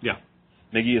 Yeah.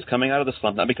 Miggy is coming out of the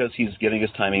slump, not because he's getting his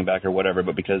timing back or whatever,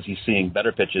 but because he's seeing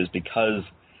better pitches because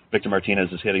Victor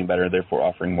Martinez is hitting better, therefore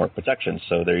offering more protection.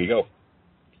 So there you go.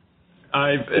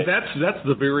 That's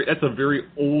a very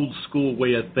old school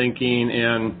way of thinking,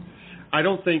 and I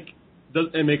don't think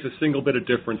it makes a single bit of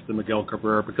difference to Miguel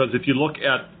Cabrera, because if you look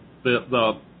at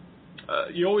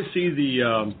you always see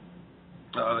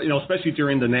especially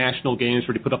during the national games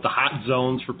where they put up the hot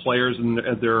zones for players and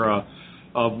their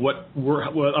of what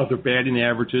their batting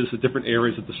averages, the different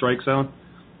areas of the strike zone,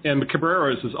 and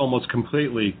Cabrera's is almost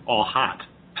completely all hot.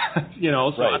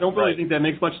 So I don't really think that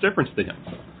makes much difference to him.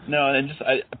 No, and just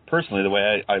personally, the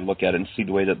way I look at it and see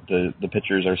the way that the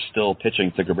pitchers are still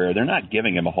pitching to Cabrera, they're not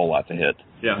giving him a whole lot to hit.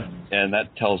 Yeah. And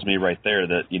that tells me right there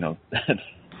that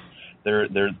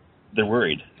they're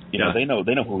worried. They know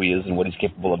who he is and what he's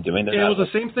capable of doing. It was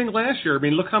the same thing last year. I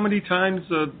mean, look how many times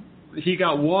he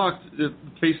got walked,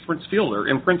 faced Prince Fielder,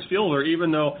 and Prince Fielder,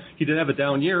 even though he did have a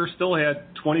down year, still had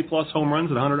 20-plus home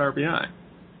runs and 100 RBI.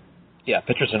 Yeah,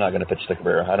 pitchers are not going to pitch to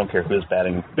Cabrera. I don't care who's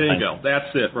batting. There you go.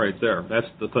 That's it right there. That's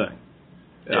the thing.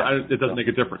 Yeah. It doesn't make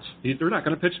a difference. They're not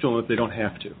going to pitch to him if they don't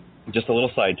have to. Just a little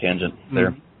side tangent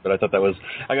there. But I thought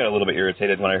I got a little bit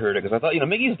irritated when I heard it because I thought,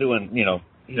 Miggy's doing,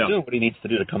 doing what he needs to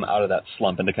do to come out of that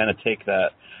slump and to kind of take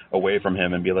that away from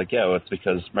him and be like, yeah, well, it's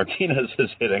because Martinez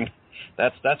is hitting.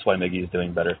 That's why Miggy's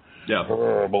doing better. Yeah.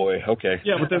 Oh, boy. Okay.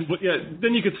 Yeah, but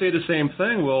then you could say the same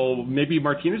thing. Well, maybe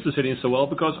Martinez is hitting so well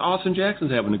because Austin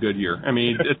Jackson's having a good year. I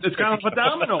mean, it's kind of a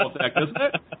domino effect, isn't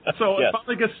it? So yes. It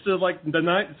probably gets to like the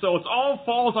 9. So it all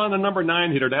falls on the number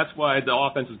 9 hitter. That's why the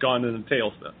offense has gone in the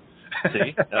tailspin.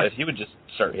 See, if he would just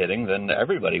start hitting, then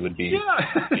everybody would be. Yeah.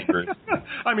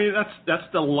 I mean, that's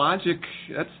the logic.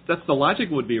 That's the logic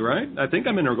would be, right? I think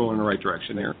I'm going in the right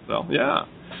direction here. So yeah.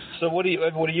 So what do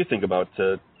you think about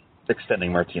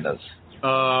extending Martinez?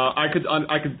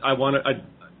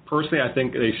 Personally, I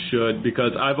think they should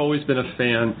because I've always been a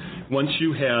fan. Once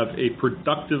you have a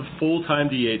productive full-time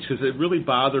DH, because it really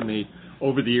bothered me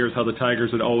over the years how the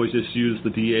Tigers would always just use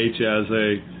the DH as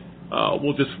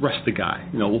we'll just rest the guy.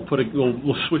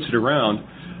 We'll switch it around.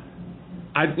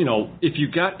 If you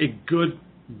got a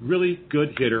really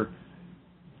good hitter,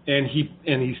 and he's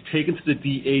taken to the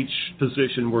DH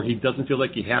position where he doesn't feel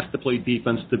like he has to play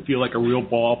defense to feel like a real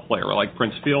ball player, like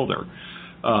Prince Fielder,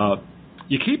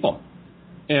 you keep him.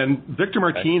 And Victor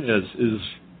Martinez is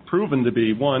proven to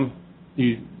be one.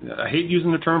 I hate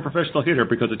using the term professional hitter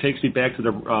because it takes me back to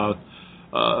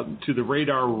the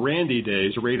Radar Randy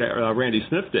days, Randy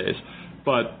Smith days,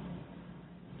 but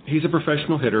he's a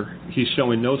professional hitter. He's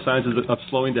showing no signs of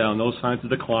slowing down, no signs of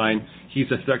decline. He's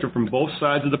effective from both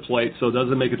sides of the plate, so it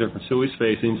doesn't make a difference who he's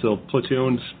facing. So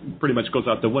platoons pretty much goes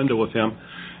out the window with him.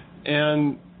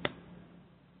 And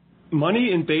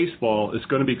money in baseball is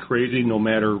going to be crazy no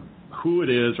matter who it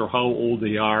is or how old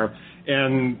they are.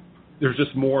 And there's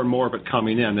just more and more of it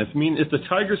coming in. If the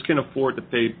Tigers can afford to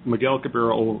pay Miguel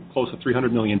Cabrera close to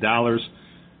 $300 million,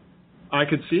 I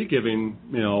could see giving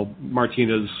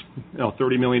Martinez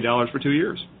 $30 million for 2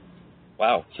 years.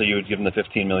 Wow! So you would give him the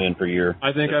 $15 million per year?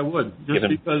 I think I would. Give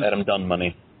him Adam Dunn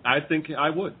money. I think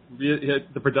I would.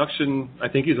 The production, I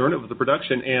think he's earned it with the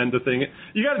production, and the thing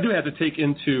you got to have to take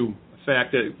into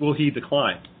fact that will he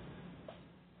decline?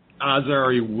 Odds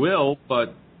are he will,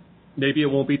 but maybe it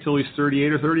won't be till he's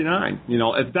 38 or 39.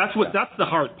 That's the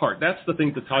hard part. That's the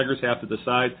thing the Tigers have to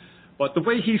decide. But the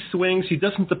way he swings, he's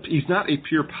not a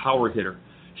pure power hitter.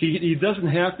 He doesn't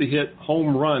have to hit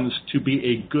home runs to be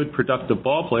a good, productive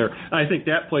ball player. And I think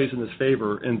that plays in his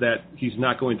favor in that he's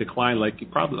not going to decline like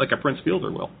a Prince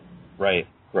Fielder will. Right.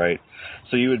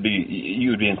 So you would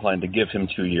be inclined to give him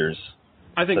 2 years.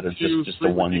 I think just the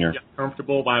 1 year.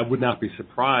 Comfortable, but I would not be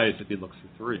surprised if he looks for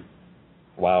 3.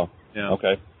 Wow. Yeah.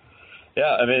 Okay.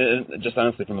 Yeah, I mean, just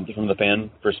honestly, from the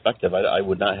fan perspective, I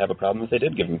would not have a problem if they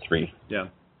did give him 3. Yeah.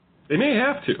 They may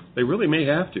have to. They really may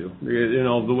have to.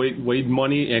 The way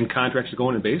money and contracts are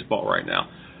going in baseball right now.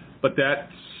 But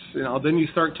that's, then you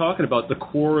start talking about the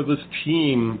core of this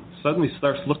team suddenly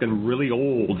starts looking really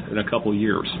old in a couple of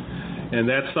years. And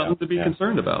that's something to be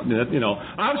concerned about.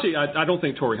 Obviously, I don't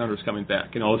think Torrey Hunter's coming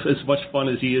back. As much fun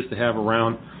as he is to have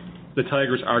around, the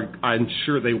Tigers I'm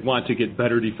sure they want to get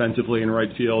better defensively in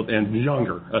right field and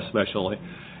younger especially.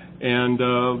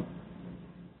 And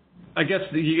I guess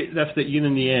that's the yin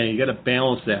and the yang. You got to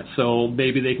balance that. So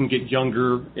maybe they can get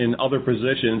younger in other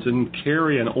positions and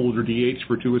carry an older DH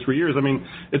for 2 or 3 years. I mean,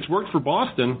 it's worked for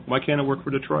Boston. Why can't it work for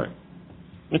Detroit?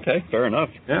 Okay, fair enough.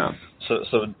 Yeah.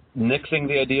 So nixing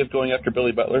the idea of going after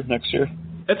Billy Butler next year?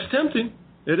 It's tempting.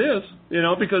 It is.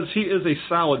 Because he is a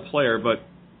solid player, but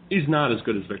he's not as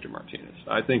good as Victor Martinez.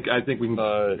 I think we can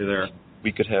get there.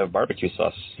 We could have barbecue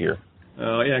sauce here.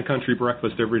 And country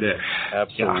breakfast every day.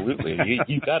 Absolutely.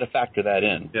 You got to factor that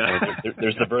in. Yeah.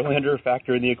 There's the Verlander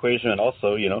factor in the equation, and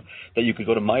also, that you could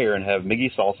go to Meijer and have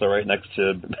Miggy salsa right next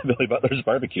to Billy Butler's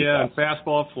barbecue sauce. Yeah,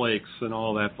 fastball flakes and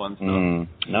all that fun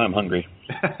stuff. Now I'm hungry.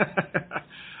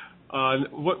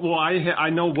 I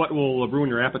know what will ruin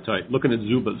your appetite, looking at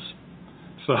Zubas.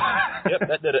 So. Yep,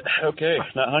 that did it. Okay,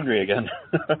 not hungry again.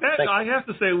 I have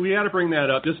to say, we had to bring that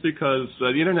up just because the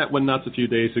Internet went nuts a few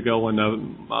days ago when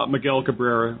Miguel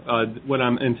Cabrera went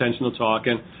on Intentional Talk.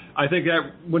 And I think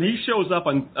that when he shows up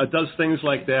and does things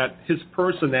like that, his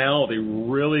personality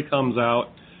really comes out.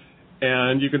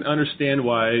 And you can understand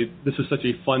why this is such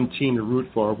a fun team to root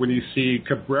for. When you see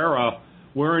Cabrera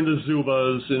wearing the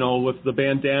Zubas, with the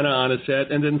bandana on his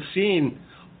head, and then seeing,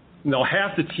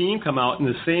 half the team come out in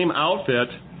the same outfit,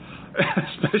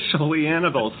 especially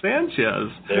Anibal Sanchez.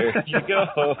 There you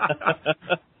go.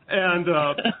 And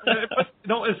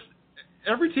it's,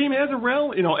 every team has a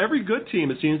rally. Every good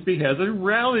team, it seems to be, has a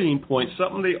rallying point,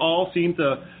 something they all seem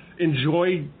to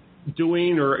enjoy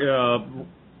doing, or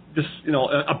just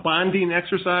a bonding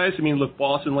exercise. I mean, look,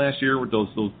 Boston last year with those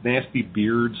nasty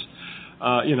beards,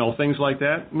 things like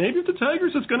that. Maybe with the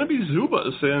Tigers, it's going to be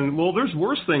Zubas, and there's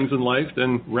worse things in life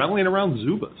than rallying around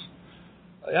Zubas.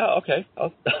 Yeah, okay,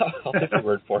 I'll take your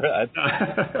word for it.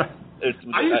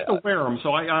 I used to wear them,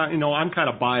 so I'm kind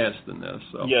of biased in this.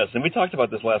 So. Yes, and we talked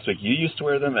about this last week. You used to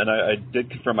wear them, and I did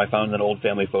confirm. I found an old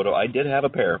family photo. I did have a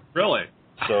pair. Really?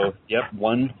 So, yep,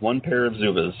 one pair of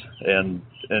Zubas, and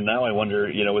now I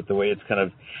wonder, with the way it's kind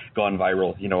of gone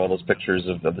viral, all those pictures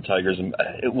of the Tigers, and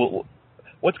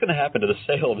what's going to happen to the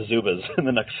sale of Zubas in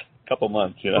the next couple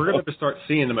months? We're going to have to start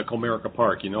seeing them at Comerica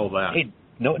Park. You know that. Hey,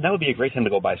 no, that would be a great time to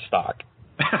go buy stock.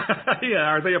 Yeah,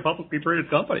 are they a publicly traded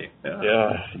company?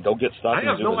 Yeah, go get stock. I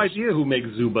have no idea who makes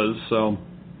Zubas, so.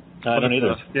 I don't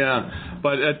either.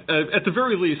 But at the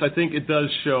very least, I think it does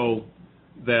show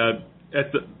that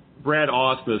Brad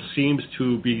Ausmus seems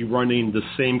to be running the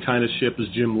same kind of ship as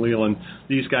Jim Leyland.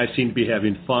 These guys seem to be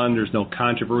having fun. There's no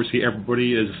controversy.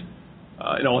 Everybody is,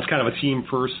 it's kind of a team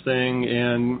first thing.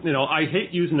 And, I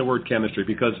hate using the word chemistry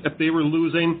because if they were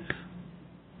losing,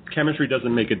 chemistry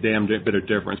doesn't make a damn bit of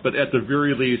difference. But at the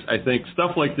very least, I think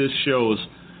stuff like this shows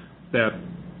that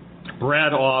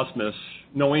Brad Ausmus,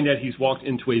 knowing that he's walked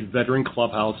into a veteran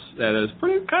clubhouse that is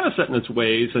pretty kind of set in its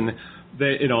ways and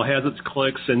that has its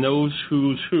cliques and knows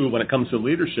who's who when it comes to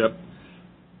leadership,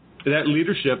 that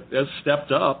leadership has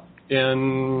stepped up,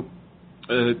 and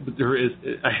there is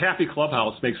a happy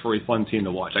clubhouse makes for a fun team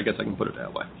to watch. I guess I can put it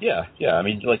that way. Yeah. I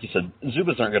mean, like you said,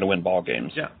 Zubas aren't going to win ball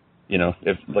games. Yeah.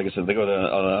 If, like I said, they go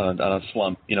on a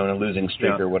slump, in a losing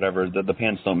streak or whatever, the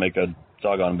pants don't make a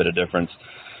doggone bit of difference.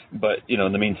 But,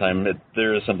 in the meantime,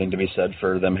 there is something to be said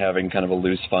for them having kind of a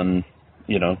loose, fun,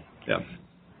 Yeah.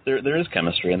 There is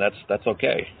chemistry, and that's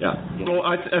okay. Yeah. Well,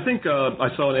 I think I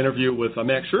saw an interview with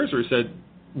Max Scherzer who said,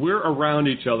 we're around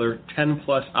each other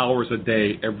 10-plus hours a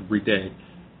day every day.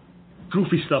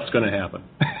 Goofy stuff's going to happen.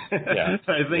 Yeah.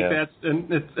 I think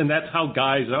that's how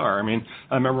guys are. I mean,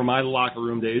 I remember my locker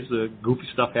room days, the goofy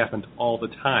stuff happened all the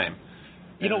time.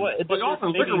 You know what? But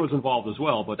often liquor was involved as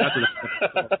well, but that's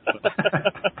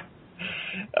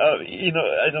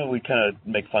I know we kind of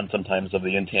make fun sometimes of the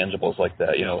intangibles like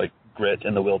that, like grit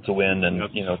and the will to win and,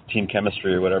 team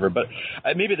chemistry or whatever. But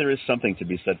maybe there is something to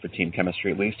be said for team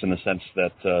chemistry, at least in the sense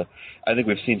that I think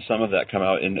we've seen some of that come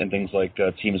out in things like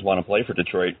teams want to play for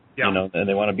Detroit, and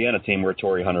they want to be on a team where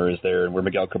Torrey Hunter is there and where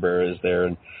Miguel Cabrera is there.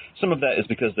 And some of that is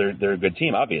because they're a good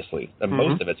team, obviously. And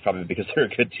most of it's probably because they're a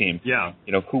good team. Yeah.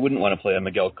 Who wouldn't want to play on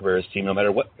Miguel Cabrera's team no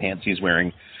matter what pants he's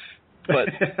wearing? But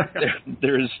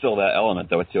there is still that element,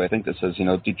 though, too. I think that says,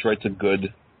 Detroit's a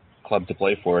good club to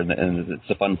play for, and it's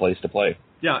a fun place to play.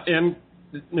 Yeah, and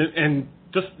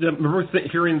just remember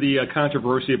hearing the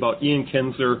controversy about Ian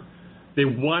Kinsler. They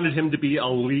wanted him to be a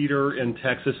leader in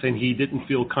Texas, and he didn't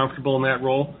feel comfortable in that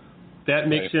role. That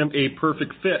makes him a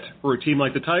perfect fit for a team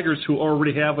like the Tigers, who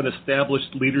already have an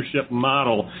established leadership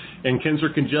model, and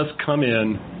Kinsler can just come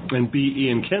in and be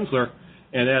Ian Kinsler.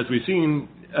 And as we've seen,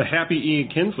 a happy Ian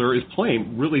Kinsler is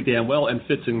playing really damn well and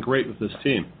fits in great with this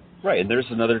team. Right, and there's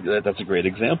that's a great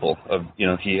example of,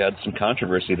 he had some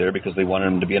controversy there because they wanted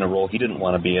him to be in a role he didn't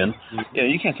want to be in.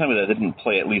 You can't tell me that didn't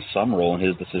play at least some role in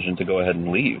his decision to go ahead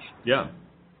and leave. Yeah.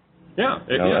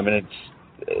 I mean, it's,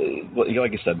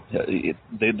 like you said,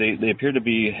 they appear to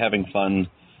be having fun.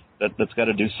 That's got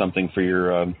to do something for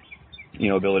your,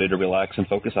 ability to relax and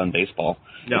focus on baseball.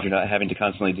 Yeah. If you're not having to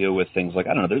constantly deal with things like,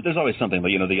 I don't know, there's always something, but,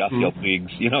 the Yasiel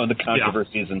Puigs, and the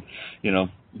controversies and,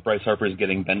 Bryce Harper's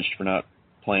getting benched for not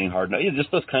playing hard.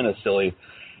 Just those kind of silly.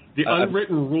 The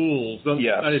unwritten rules don't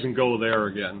even go there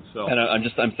again. So. And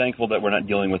I'm thankful that we're not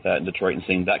dealing with that in Detroit and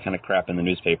seeing that kind of crap in the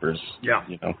newspapers. Yeah.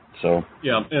 So.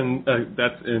 Yeah, and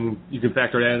and you can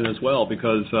factor that in as well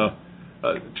because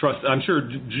trust. I'm sure,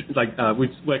 we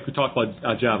talked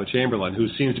about Java Chamberlain, who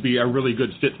seems to be a really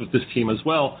good fit with this team as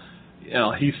well.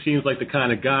 He seems like the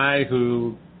kind of guy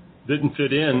who didn't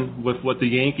fit in with what the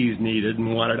Yankees needed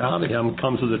and wanted out of him.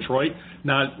 Comes to Detroit,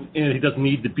 he doesn't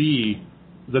need to be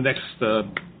the next.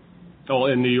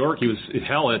 In New York,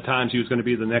 at times he was going to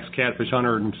be the next Catfish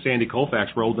Hunter, and Sandy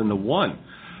Koufax rolled into one.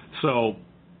 So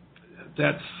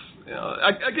that's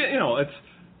it's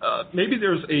maybe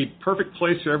there's a perfect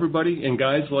place for everybody, and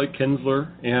guys like Kinsler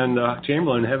and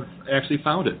Chamberlain have actually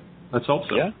found it. Let's hope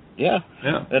so. Yeah.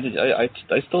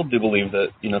 I still do believe that,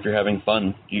 if you're having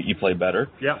fun, you play better.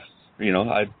 Yes.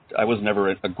 I was never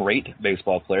a great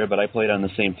baseball player, but I played on the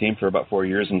same team for about 4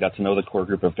 years and got to know the core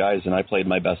group of guys, and I played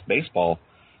my best baseball,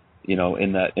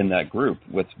 in that group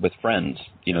with friends,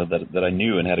 that I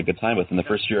knew and had a good time with. And the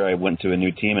first year I went to a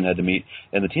new team and had to meet,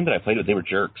 and the team that I played with, they were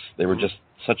jerks. They were just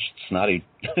such snotty.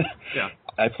 Yeah.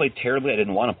 I played terribly. I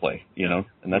didn't want to play, and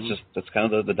that's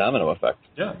kind of the domino effect.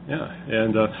 Yeah.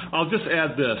 And I'll just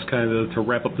add this kind of to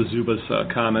wrap up the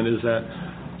Zubas comment is that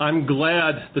I'm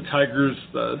glad the Tigers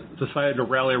decided to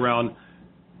rally around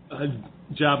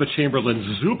Jabba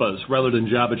Chamberlain's Zubas rather than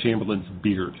Jabba Chamberlain's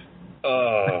beard.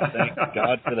 Oh, thank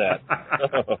God for that.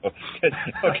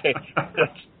 Okay.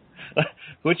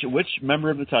 Which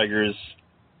member of the Tigers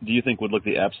do you think would look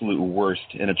the absolute worst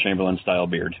in a Chamberlain-style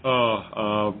beard?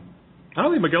 I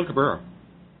don't think Miguel Cabrera.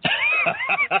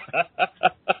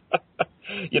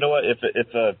 You know what? If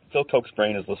Phil Koch's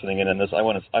brain is listening in on this, I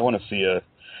want to see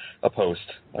a post.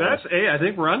 I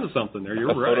think we're onto something there. You're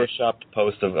right. A photoshopped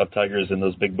post of Tigers in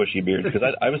those big bushy beards, because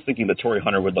I was thinking that Torrey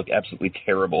Hunter would look absolutely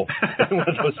terrible in one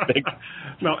of those big.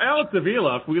 Now, Alex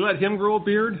Avila, if we let him grow a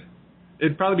beard,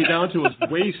 it'd probably be down to his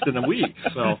waist in a week.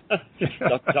 So,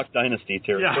 Duck Dynasty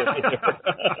territory.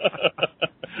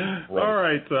 Yeah. All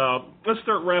right, let's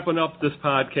start wrapping up this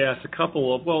podcast.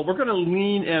 We're going to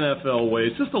lean NFL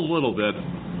ways just a little bit.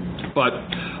 But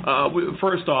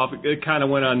first off, it kind of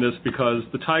went on this because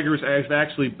the Tigers have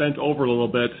actually bent over a little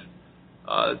bit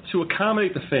to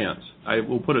accommodate the fans. I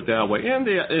will put it that way. And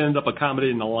they end up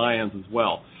accommodating the Lions as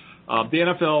well. The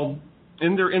NFL,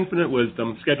 in their infinite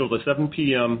wisdom, scheduled a 7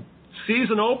 p.m.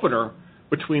 season opener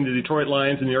between the Detroit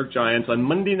Lions and New York Giants on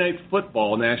Monday Night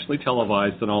Football, nationally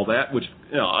televised and all that, which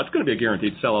it's going to be a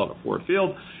guaranteed sellout at Ford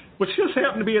Field, which just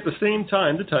happened to be at the same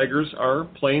time the Tigers are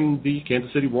playing the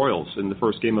Kansas City Royals in the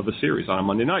first game of the series on a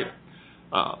Monday night.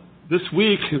 This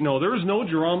week, there was no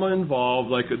drama involved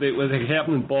like they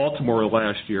happened in Baltimore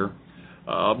last year,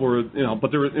 but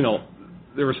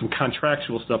there was some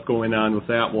contractual stuff going on with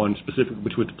that one, specifically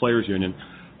between the players' union.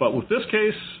 But with this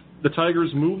case, the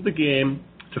Tigers moved the game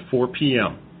to 4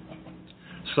 p.m.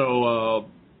 So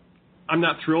I'm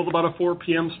not thrilled about a 4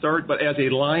 p.m. start, but as a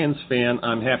Lions fan,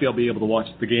 I'm happy I'll be able to watch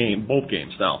both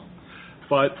games now.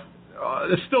 But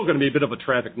it's still going to be a bit of a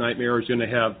traffic nightmare. It's going to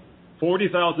have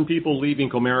 40,000 people leaving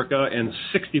Comerica and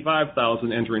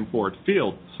 65,000 entering Ford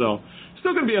Field. So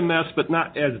still going to be a mess, but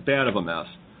not as bad of a mess.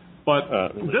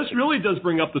 But this really does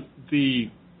bring up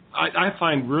I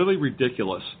find really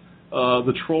ridiculous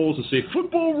the trolls that say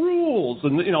football rules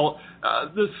and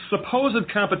this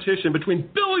supposed competition between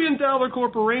billion-dollar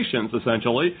corporations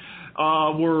essentially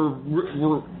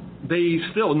they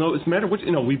still it's a matter of which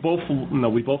we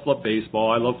both love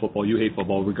baseball. I love football. You hate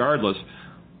football. Regardless,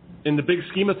 in the big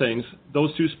scheme of things,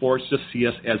 those two sports just see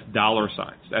us as dollar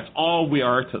signs. That's all we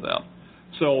are to them.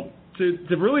 So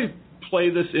to really play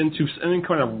this into any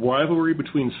kind of rivalry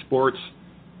between sports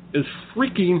is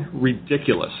freaking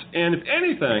ridiculous. And if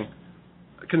anything,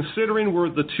 considering where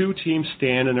the two teams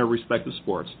stand in their respective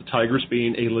sports, the Tigers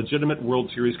being a legitimate World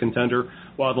Series contender,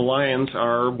 while the Lions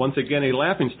are once again a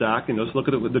laughingstock, let's look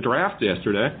at the draft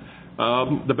yesterday,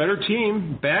 the better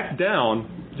team backed down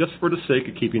just for the sake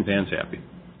of keeping fans happy.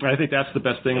 I think that's the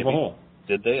best thing of the whole.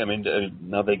 Did they? I mean,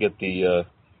 now they get the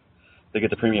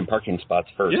premium parking spots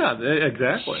first. Yeah,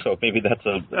 exactly. So maybe that's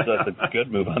a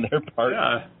good move on their part.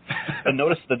 Yeah. And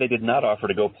notice that they did not offer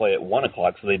to go play at 1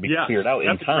 o'clock, so they'd be cleared out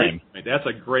in time. That's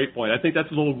a great point. I think that's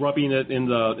a little rubbing it in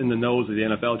the nose of the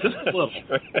NFL, just a little.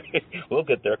 We'll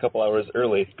get there a couple hours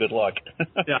early. Good luck.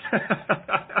 Yeah.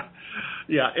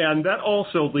 Yeah, and that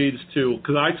also leads to,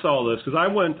 because I saw this, because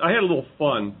I had a little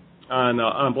fun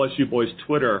on Bless You Boys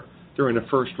Twitter during the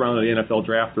first round of the NFL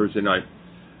draft Thursday night,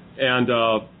 and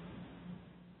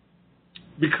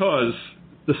because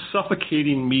the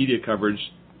suffocating media coverage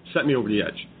sent me over the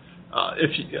edge.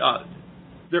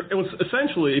 It was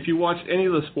essentially, if you watched any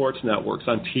of the sports networks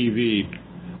on TV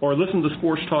or listened to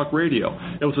sports talk radio,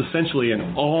 it was essentially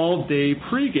an all-day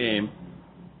pregame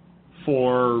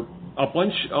for a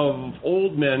bunch of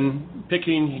old men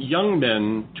picking young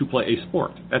men to play a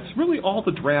sport. That's really all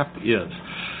the draft is.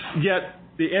 Yet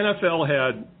the NFL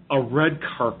had a red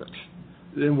carpet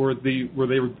where they were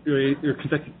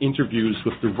conducting interviews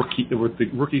with the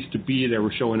rookies to be there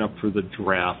were showing up for the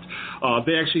draft.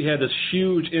 They actually had this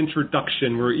huge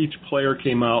introduction where each player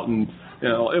came out, and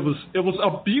it was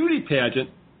a beauty pageant,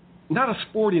 not a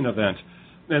sporting event.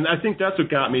 And I think that's what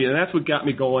got me, and that's what got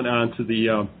me going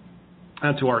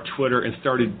onto our Twitter and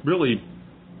started really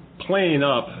playing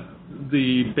up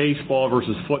the baseball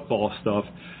versus football stuff.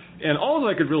 And all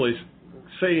I could really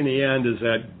say in the end is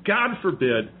that, God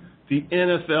forbid, the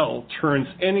NFL turns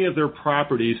any of their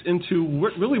properties into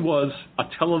what really was a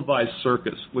televised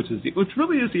circus, which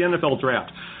really is the NFL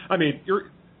draft. I mean, do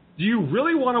you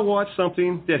really want to watch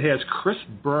something that has Chris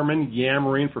Berman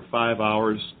yammering for 5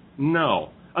 hours? No,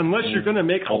 unless you're going to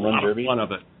make a lot of fun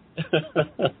of it.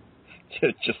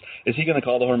 Is he going to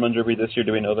call the Home Run Derby this year?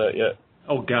 Do we know that yet?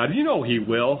 Oh, God, you know he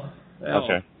will. Okay.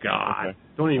 Oh, God. Okay.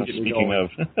 Don't even get me going.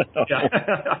 Speaking of. Yeah.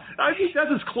 I think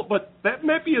that's as close, but that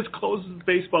might be as close as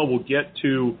baseball will get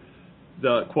to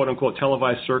the quote-unquote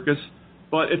televised circus.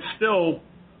 But it's still,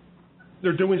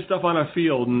 they're doing stuff on a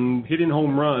field and hitting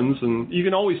home runs, and you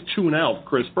can always tune out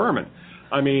Chris Berman.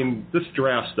 I mean, this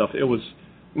draft stuff, it was,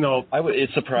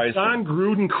 It's surprising. Don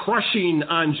Gruden crushing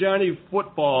on Johnny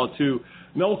Football to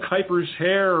Mel Kiper's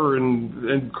hair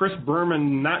and Chris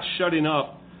Berman not shutting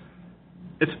up.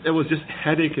 It was just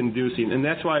headache-inducing, and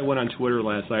that's why I went on Twitter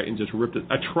last night and just ripped it.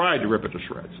 I tried to rip it to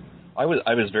shreds. I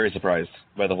was very surprised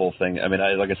by the whole thing. I mean,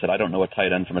 like I said, I don't know a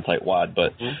tight end from a tight wad,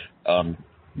 but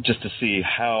just to see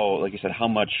how, like you said, how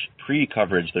much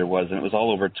pre-coverage there was, and it was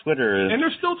all over Twitter. And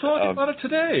they're still talking about it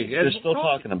today. They're still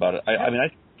talking about it. I mean,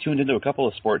 I tuned into a couple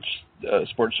of sports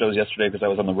shows yesterday because I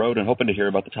was on the road and hoping to hear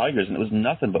about the Tigers, and it was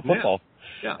nothing but football.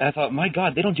 Yeah. And I thought, my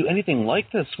God, they don't do anything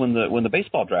like this when the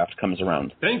baseball draft comes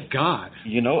around. Thank God.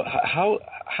 You know,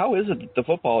 how is it that the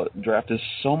football draft is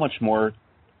so much more?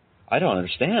 I don't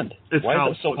understand. Why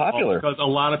is it so popular? Because a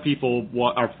lot of people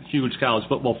are huge college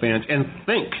football fans and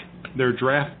think they're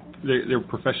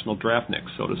professional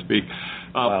draftniks, so to speak.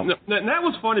 Wow. And that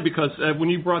was funny because when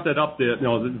you brought that up,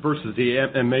 versus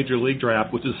the Major League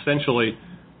draft, which is essentially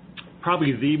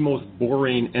probably the most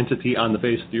boring entity on the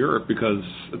face of the earth because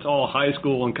it's all high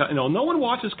school and no one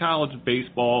watches college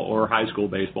baseball or high school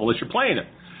baseball unless you're playing it.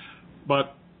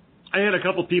 But I had a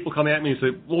couple of people come at me and say,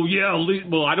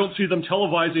 well, I don't see them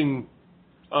televising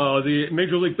the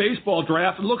Major League Baseball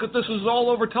draft. And look at this, is all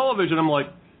over television. I'm like,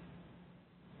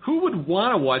 who would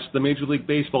want to watch the Major League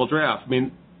Baseball draft? I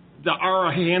mean, there are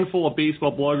a handful of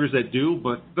baseball bloggers that do,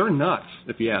 but they're nuts,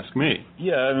 if you ask me.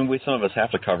 Yeah, I mean, some of us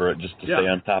have to cover it just to stay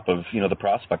on top of, the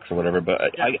prospects or whatever. But,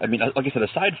 I mean, like I said,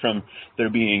 aside from there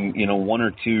being, one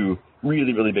or two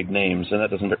really, really big names, and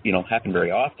that doesn't, happen very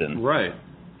often. Right.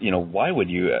 Why would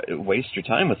you waste your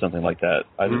time with something like that?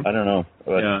 I don't know.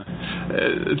 But. Yeah.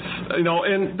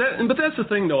 It's, but that's the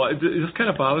thing, though. It just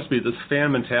kind of bothers me, this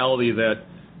fan mentality that,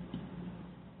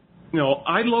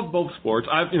 I love both sports.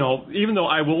 Even though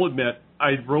I will admit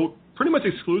I wrote pretty much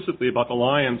exclusively about the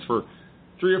Lions for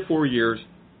 3 or 4 years,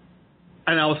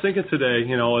 and I was thinking today,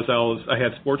 as I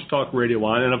had Sports Talk Radio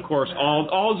on, and of course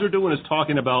all they're doing is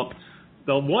talking about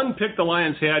the one pick the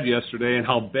Lions had yesterday and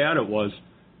how bad it was.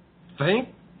 Thank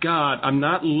God I'm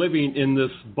not living in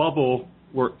this bubble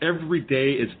where every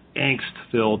day is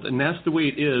angst-filled, and that's the way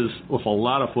it is with a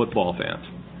lot of football fans.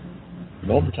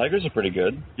 Well, the Tigers are pretty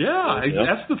good. Yeah,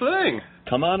 that's the thing.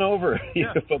 Come on over,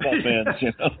 football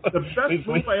fans. The best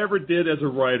move I ever did as a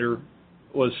writer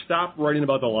was stop writing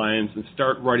about the Lions and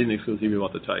start writing exclusively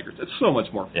about the Tigers. It's so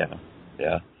much more fun.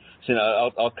 Yeah. So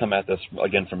I'll come at this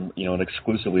again from an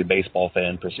exclusively baseball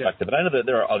fan perspective. But I know that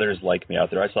there are others like me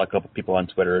out there. I saw a couple people on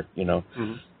Twitter,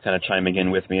 kind of chiming in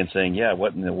with me and saying, "Yeah,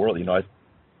 what in the world?"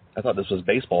 I thought this was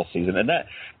baseball season, and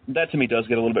that to me does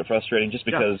get a little bit frustrating, just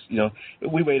because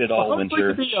we waited all winter.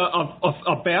 It's like to be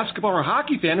a basketball or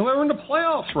hockey fan who are in the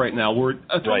playoffs right now. We're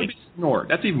totally ignored.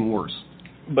 That's even worse.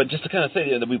 But just to kind of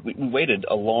say that we waited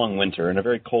a long winter and a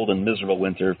very cold and miserable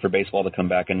winter for baseball to come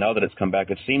back, and now that it's come back,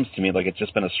 it seems to me like it's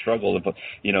just been a struggle.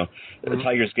 The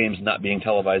Tigers games not being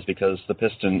televised because the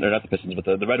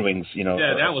Red Wings.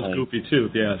 That was goofy too,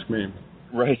 if you ask me.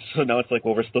 Right, so now it's like,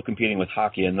 well, we're still competing with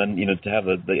hockey, and then, to have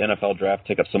the NFL draft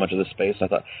take up so much of this space, I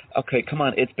thought, okay, come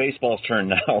on, it's baseball's turn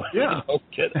now. Yeah.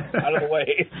 Get out of the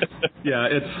way. Yeah,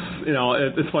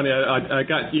 it's funny. I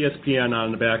got ESPN on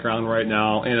in the background right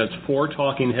now, and it's 4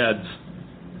 talking heads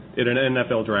at an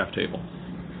NFL draft table.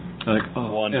 Like,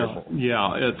 oh, wonderful.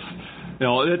 It's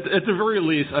at the very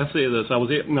least, I say this,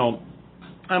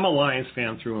 I'm a Lions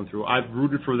fan through and through. I've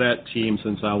rooted for that team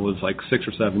since I was like 6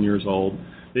 or 7 years old.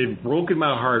 They've broken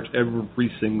my heart every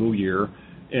single year,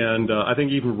 and I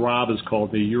think even Rob has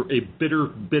called me, "You're a bitter,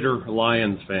 bitter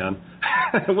Lions fan,"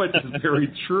 which is very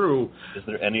true. Is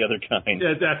there any other kind?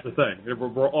 Yeah, that's the thing.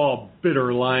 We're all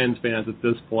bitter Lions fans at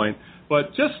this point.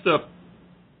 But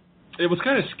it was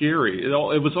kind of scary. It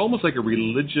was almost like a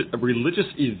religious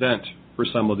event for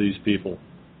some of these people.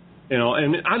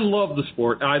 And I love the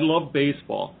sport. I love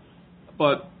baseball,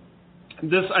 but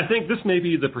I think this may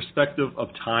be the perspective of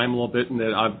time a little bit, and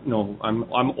that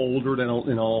I'm older than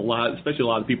a lot, especially a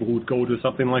lot of people who would go to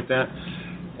something like that,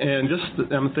 and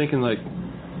I'm thinking like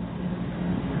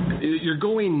you're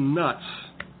going nuts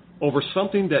over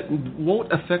something that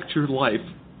won't affect your life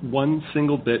one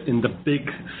single bit in the big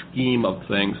scheme of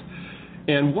things.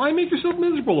 And why make yourself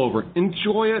miserable over it?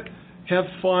 Enjoy it, have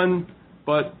fun,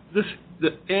 but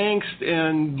the angst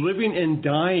and living and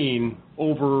dying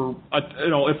over,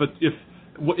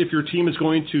 if your team is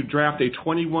going to draft a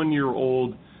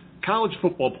 21-year-old college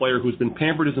football player who's been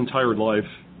pampered his entire life,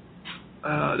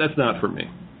 that's not for me.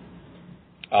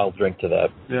 I'll drink to that.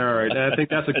 Yeah, all right. And I think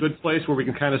that's a good place where we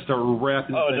can kind of start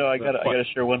wrapping. Oh no, I got to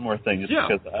share one more thing, just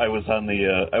because I was on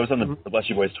the Bless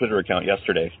You Boys Twitter account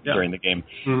yesterday during the game,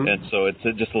 and so it's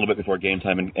just a little bit before game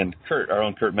time, and Kurt, our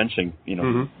own Kurt Mensching,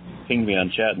 pinged me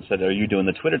on chat and said, "Are you doing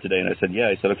the Twitter today?" And I said, "Yeah."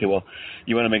 I said, "Okay, well,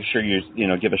 you want to make sure you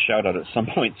give a shout out at some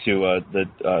point to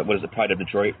the Pride of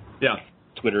Detroit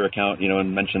Twitter account,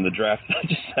 and mention the draft." I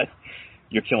just said,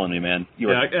 "You're killing me, man."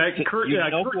 Kurt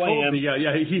told me.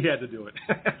 Yeah, he had to do it.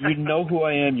 You know who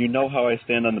I am. You know how I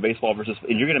stand on the baseball versus,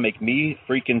 and you're going to make me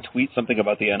freaking tweet something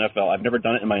about the NFL. I've never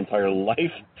done it in my entire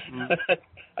life.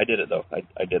 I did it, though.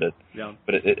 I did it. Yeah.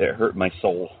 But it hurt my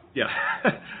soul. Yeah.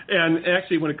 And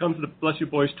actually, when it comes to the Bless You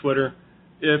Boys Twitter,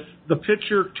 if the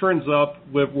picture turns up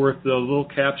with the little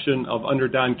caption of under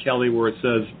Don Kelly where it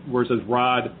says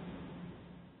Rod,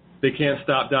 they can't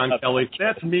stop Don Kelly,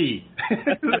 that's me.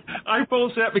 I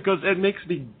post that because it makes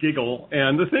me giggle.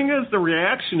 And the thing is, the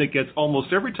reaction it gets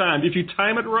almost every time, if you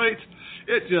time it right,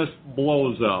 it just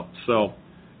blows up. So,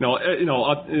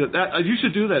 you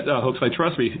should do that, Hooks.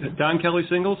 Trust me. Don Kelly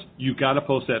singles, you got to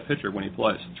post that picture when he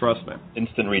plays. Trust me.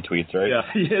 Instant retweets, right? Yeah,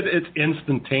 it's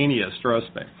instantaneous.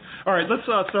 Trust me. All right, let's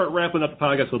start wrapping up the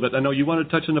podcast a little bit. I know you want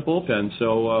to touch on the bullpen,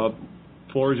 so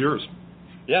floor is yours.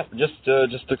 Yeah, just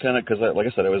to kind of, because like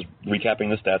I said, I was recapping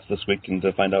the stats this week and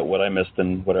to find out what I missed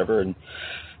and whatever, and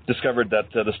discovered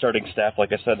that the starting staff,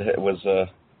 like I said, was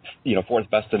fourth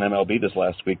best in MLB this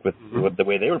last week with the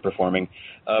way they were performing.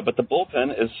 But the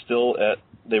bullpen is still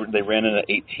they ran in at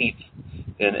 18th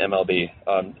in MLB.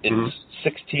 In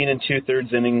 16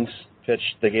 2/3 innings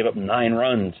pitched, they gave up 9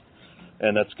 runs,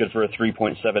 and that's good for a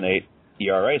 3.78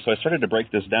 ERA. So I started to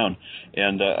break this down,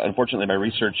 and unfortunately my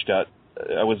research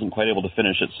I wasn't quite able to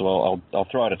finish it, so I'll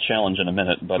throw out a challenge in a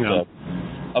minute. But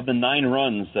of the 9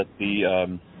 runs that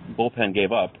the bullpen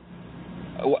gave up,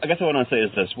 I guess what I want to say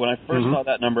is this. When I first saw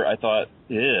that number, I thought,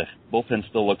 bullpen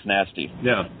still looks nasty.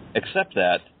 Yeah. Except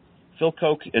that Phil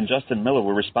Koch and Justin Miller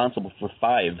were responsible for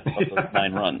 5 of those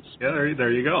 9 runs. Yeah,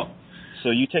 there you go. So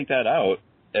you take that out,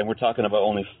 and we're talking about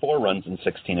only 4 runs in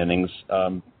 16 innings.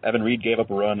 Evan Reed gave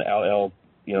up a run. Al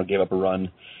gave up a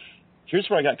run. Here's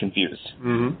where I got confused.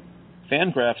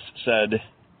 Fangraphs said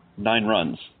 9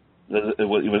 runs. It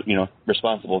was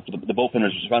responsible for the bullpen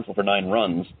was responsible for 9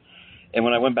 runs. And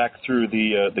when I went back through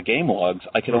the game logs,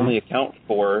 I could only account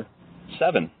for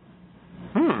 7.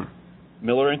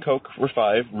 Miller and Koch were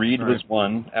 5. Reed was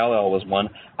 1. Al was 1.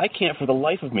 I can't for the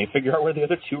life of me figure out where the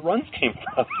other 2 runs came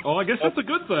from. Oh, I guess that's a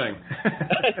good thing.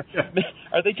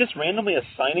 Are they just randomly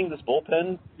assigning this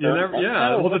bullpen?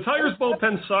 Well, the Tigers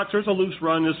bullpen sucks. There's a loose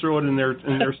run. Just throw it in their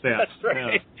stats. That's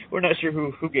right. Yeah. We're not sure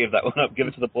who gave that one up. Give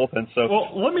it to the bullpen. So,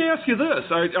 well, let me ask you this: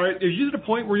 are you at a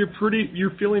point where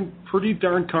you're feeling pretty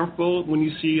darn comfortable when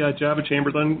you see Java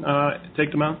Chamberlain take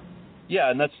them out? Yeah,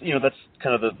 and that's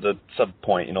kind of the sub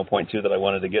point, point 2 that I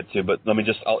wanted to get to. But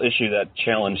I'll issue that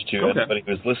challenge to anybody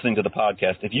who's listening to the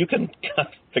podcast. If you can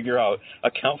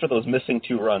account for those missing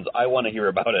 2 runs, I want to hear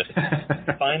about it.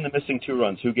 Find the missing 2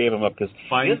 runs. Who gave them up? Because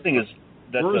the other thing is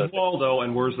that where's Waldo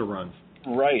and where's the runs?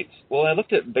 Right. Well, I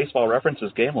looked at Baseball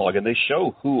Reference's game log, and they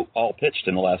show who all pitched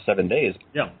in the last 7 days.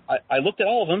 Yeah. I looked at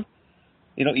all of them.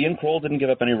 Ian Kroll didn't give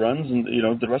up any runs, and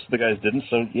the rest of the guys didn't.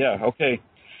 So okay.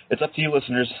 It's up to you,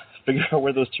 listeners. Figure out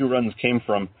where those 2 runs came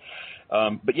from.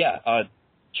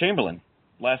 Chamberlain,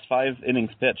 last 5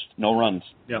 innings pitched, no runs.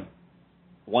 Yeah.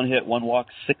 1 hit, 1 walk,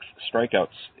 6 strikeouts,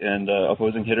 and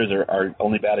opposing hitters are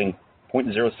only batting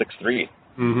 .063.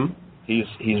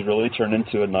 He's really turned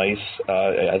into a nice,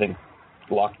 I think,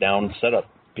 lockdown setup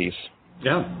piece.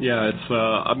 Yeah. It's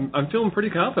I'm feeling pretty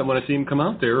confident when I see him come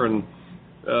out there, and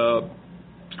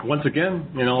once again,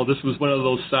 this was one of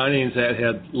those signings that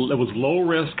it was low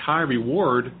risk, high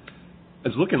reward.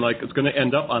 It's looking like it's going to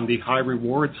end up on the high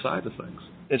reward side of things.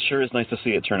 It sure is nice to see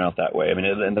it turn out that way. I mean,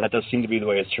 and that does seem to be the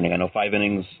way it's turning. I know 5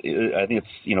 innings. I think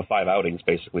it's 5 outings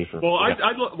basically for. Well, I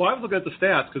was looking at the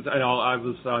stats because I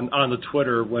was on the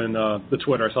Twitter when the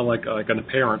Twitter. I sound like a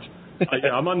parent.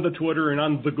 Yeah, I'm on the Twitter and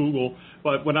on the Google.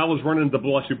 But when I was running the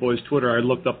Bless You Boys Twitter, I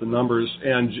looked up the numbers,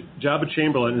 and Jabba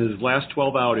Chamberlain in his last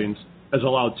 12 outings has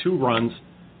allowed 2 runs,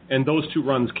 and those 2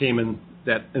 runs came in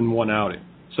one outing.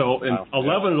 So in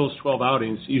 11 of those 12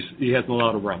 outings, he hasn't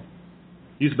allowed a run.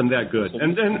 He's been that good,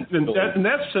 and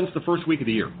that's since the first week of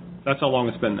the year. That's how long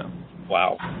it's been now.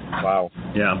 Wow.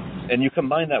 Yeah. And you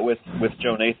combine that with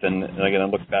Joe Nathan, and again, I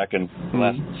look back, and the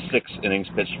last 6 innings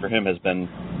pitched for him has been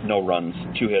no runs,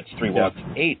 2 hits, 3 walks,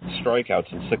 8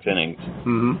 strikeouts in 6 innings,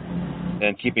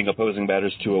 and keeping opposing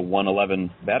batters to a 111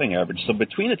 batting average. So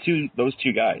between those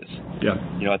two guys,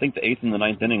 I think the 8th and the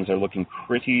 9th innings are looking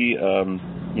pretty,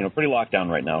 pretty locked down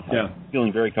right now. Yeah. I'm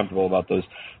feeling very comfortable about those.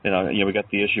 We got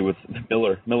the issue with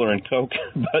Miller and Koch,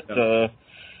 but.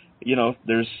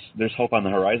 There's hope on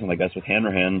the horizon, I guess, with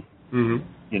Hanrahan,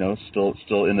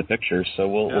 still in the picture. So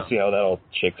we'll see how that all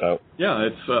shakes out. Yeah,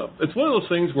 it's one of those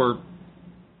things where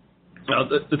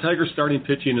the Tigers' starting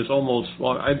pitching is almost,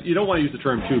 you don't want to use the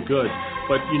term too good,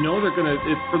 but they're going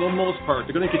to, for the most part,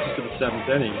 they're going to get you to the 7th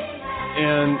inning.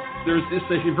 And there's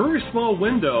a very small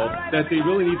window that they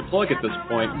really need to plug at this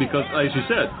point because, as you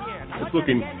said, it's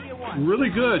looking really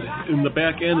good in the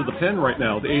back end of the pen right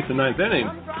now, the 8th and 9th inning.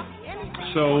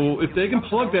 So if they can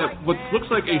plug that, what looks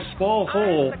like a small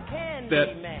hole that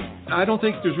I don't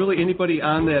think there's really anybody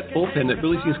on that bullpen that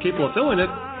really seems capable of filling it,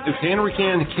 if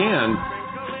Hanrahan can,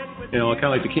 kind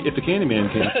of like if the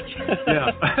Candyman can.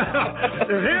 Yeah. If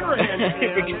Hanrahan can.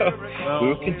 Here we go.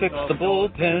 Who can fix the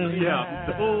bullpen? Yeah,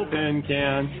 the bullpen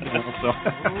can.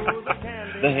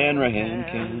 The Hanrahan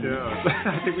can. Yeah.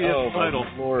 I think we have the title.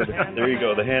 Lord. There you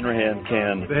go, the Hanrahan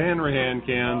can. The Hanrahan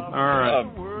can. All right.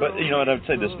 But, and I would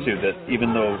say this, too, that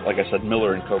even though, like I said,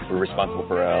 Miller and Koch were responsible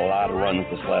for a lot of runs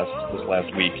this last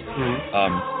week,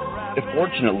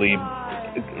 fortunately,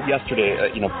 yesterday,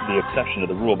 the exception to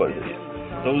the rule, but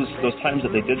those times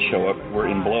that they did show up were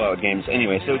in blowout games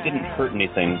anyway, so it didn't hurt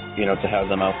anything, to have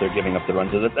them out there giving up the runs.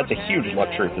 So that's a huge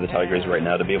luxury for the Tigers right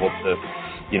now, to be able to,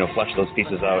 flesh those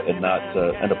pieces out and not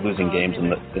end up losing games in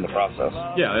the process.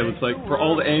 Yeah, it was like, for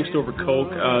all the angst over Koch,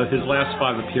 his last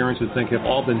 5 appearances, I think, have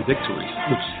all been victories,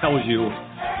 which tells you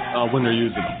when they're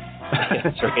using them.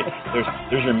 That's right.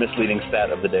 There's your misleading stat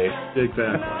of the day.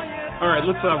 Exactly. All right,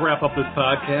 let's wrap up this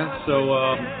podcast. So,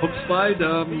 Hook Slide,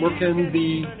 where can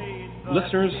the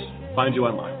listeners find you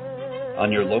online?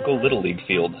 On your local Little League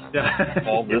field. Yeah.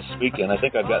 All this weekend. I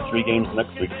think I've got 3 games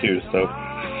next week, too. So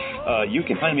you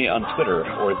can find me on Twitter,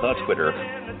 or the Twitter,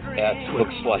 at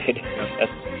HookSlide.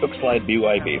 That's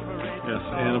HookSlideBYB. Yes,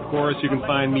 and of course you can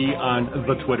find me on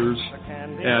the Twitters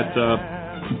at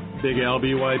Big Al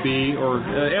BYB, or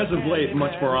as of late,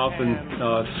 much more often,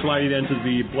 slide into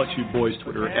the Bless You Boys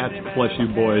Twitter, at Bless You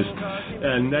Boys.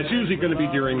 And that's usually going to be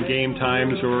during game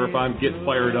times or if I'm getting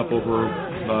fired up over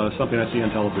something I see on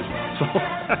television. So,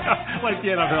 like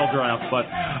the NFL draft. But,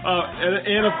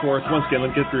 and of course, once again,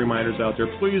 let's get the reminders out there.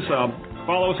 Please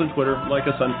follow us on Twitter, like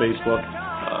us on Facebook.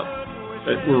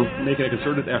 We're making a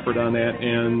concerted effort on that,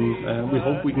 and we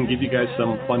hope we can give you guys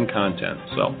some fun content.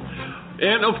 So.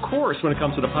 And, of course, when it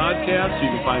comes to the podcast, you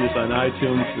can find us on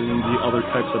iTunes and the other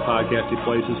types of podcasting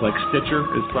places, like Stitcher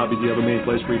is probably the other main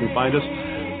place where you can find us.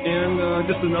 And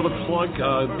just another plug,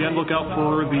 again, look out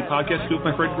for the podcast with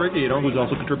my friend Greg Gato, who's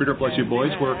also a contributor at Bless You Boys,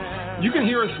 where you can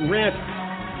hear us rant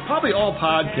probably all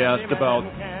podcasts about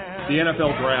the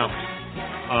NFL draft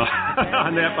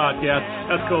on that podcast.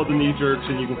 That's called The Knee Jerks,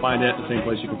 and you can find that at the same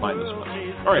place you can find this one.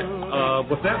 All right,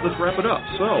 with that, let's wrap it up.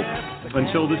 So,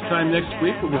 until this time next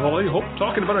week, we'll hope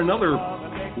talking about another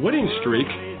winning streak.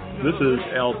 This is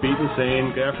Al Beaton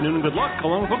saying good afternoon and good luck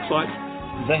along with Hook Slide.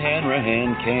 The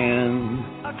Hanrahan can.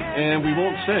 And we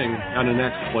won't sing on the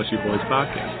next Bless You Boys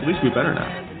podcast. At least we better not.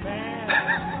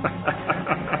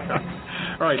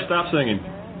 All right, stop singing.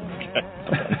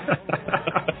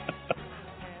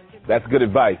 That's good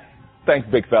advice. Thanks,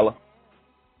 big fella.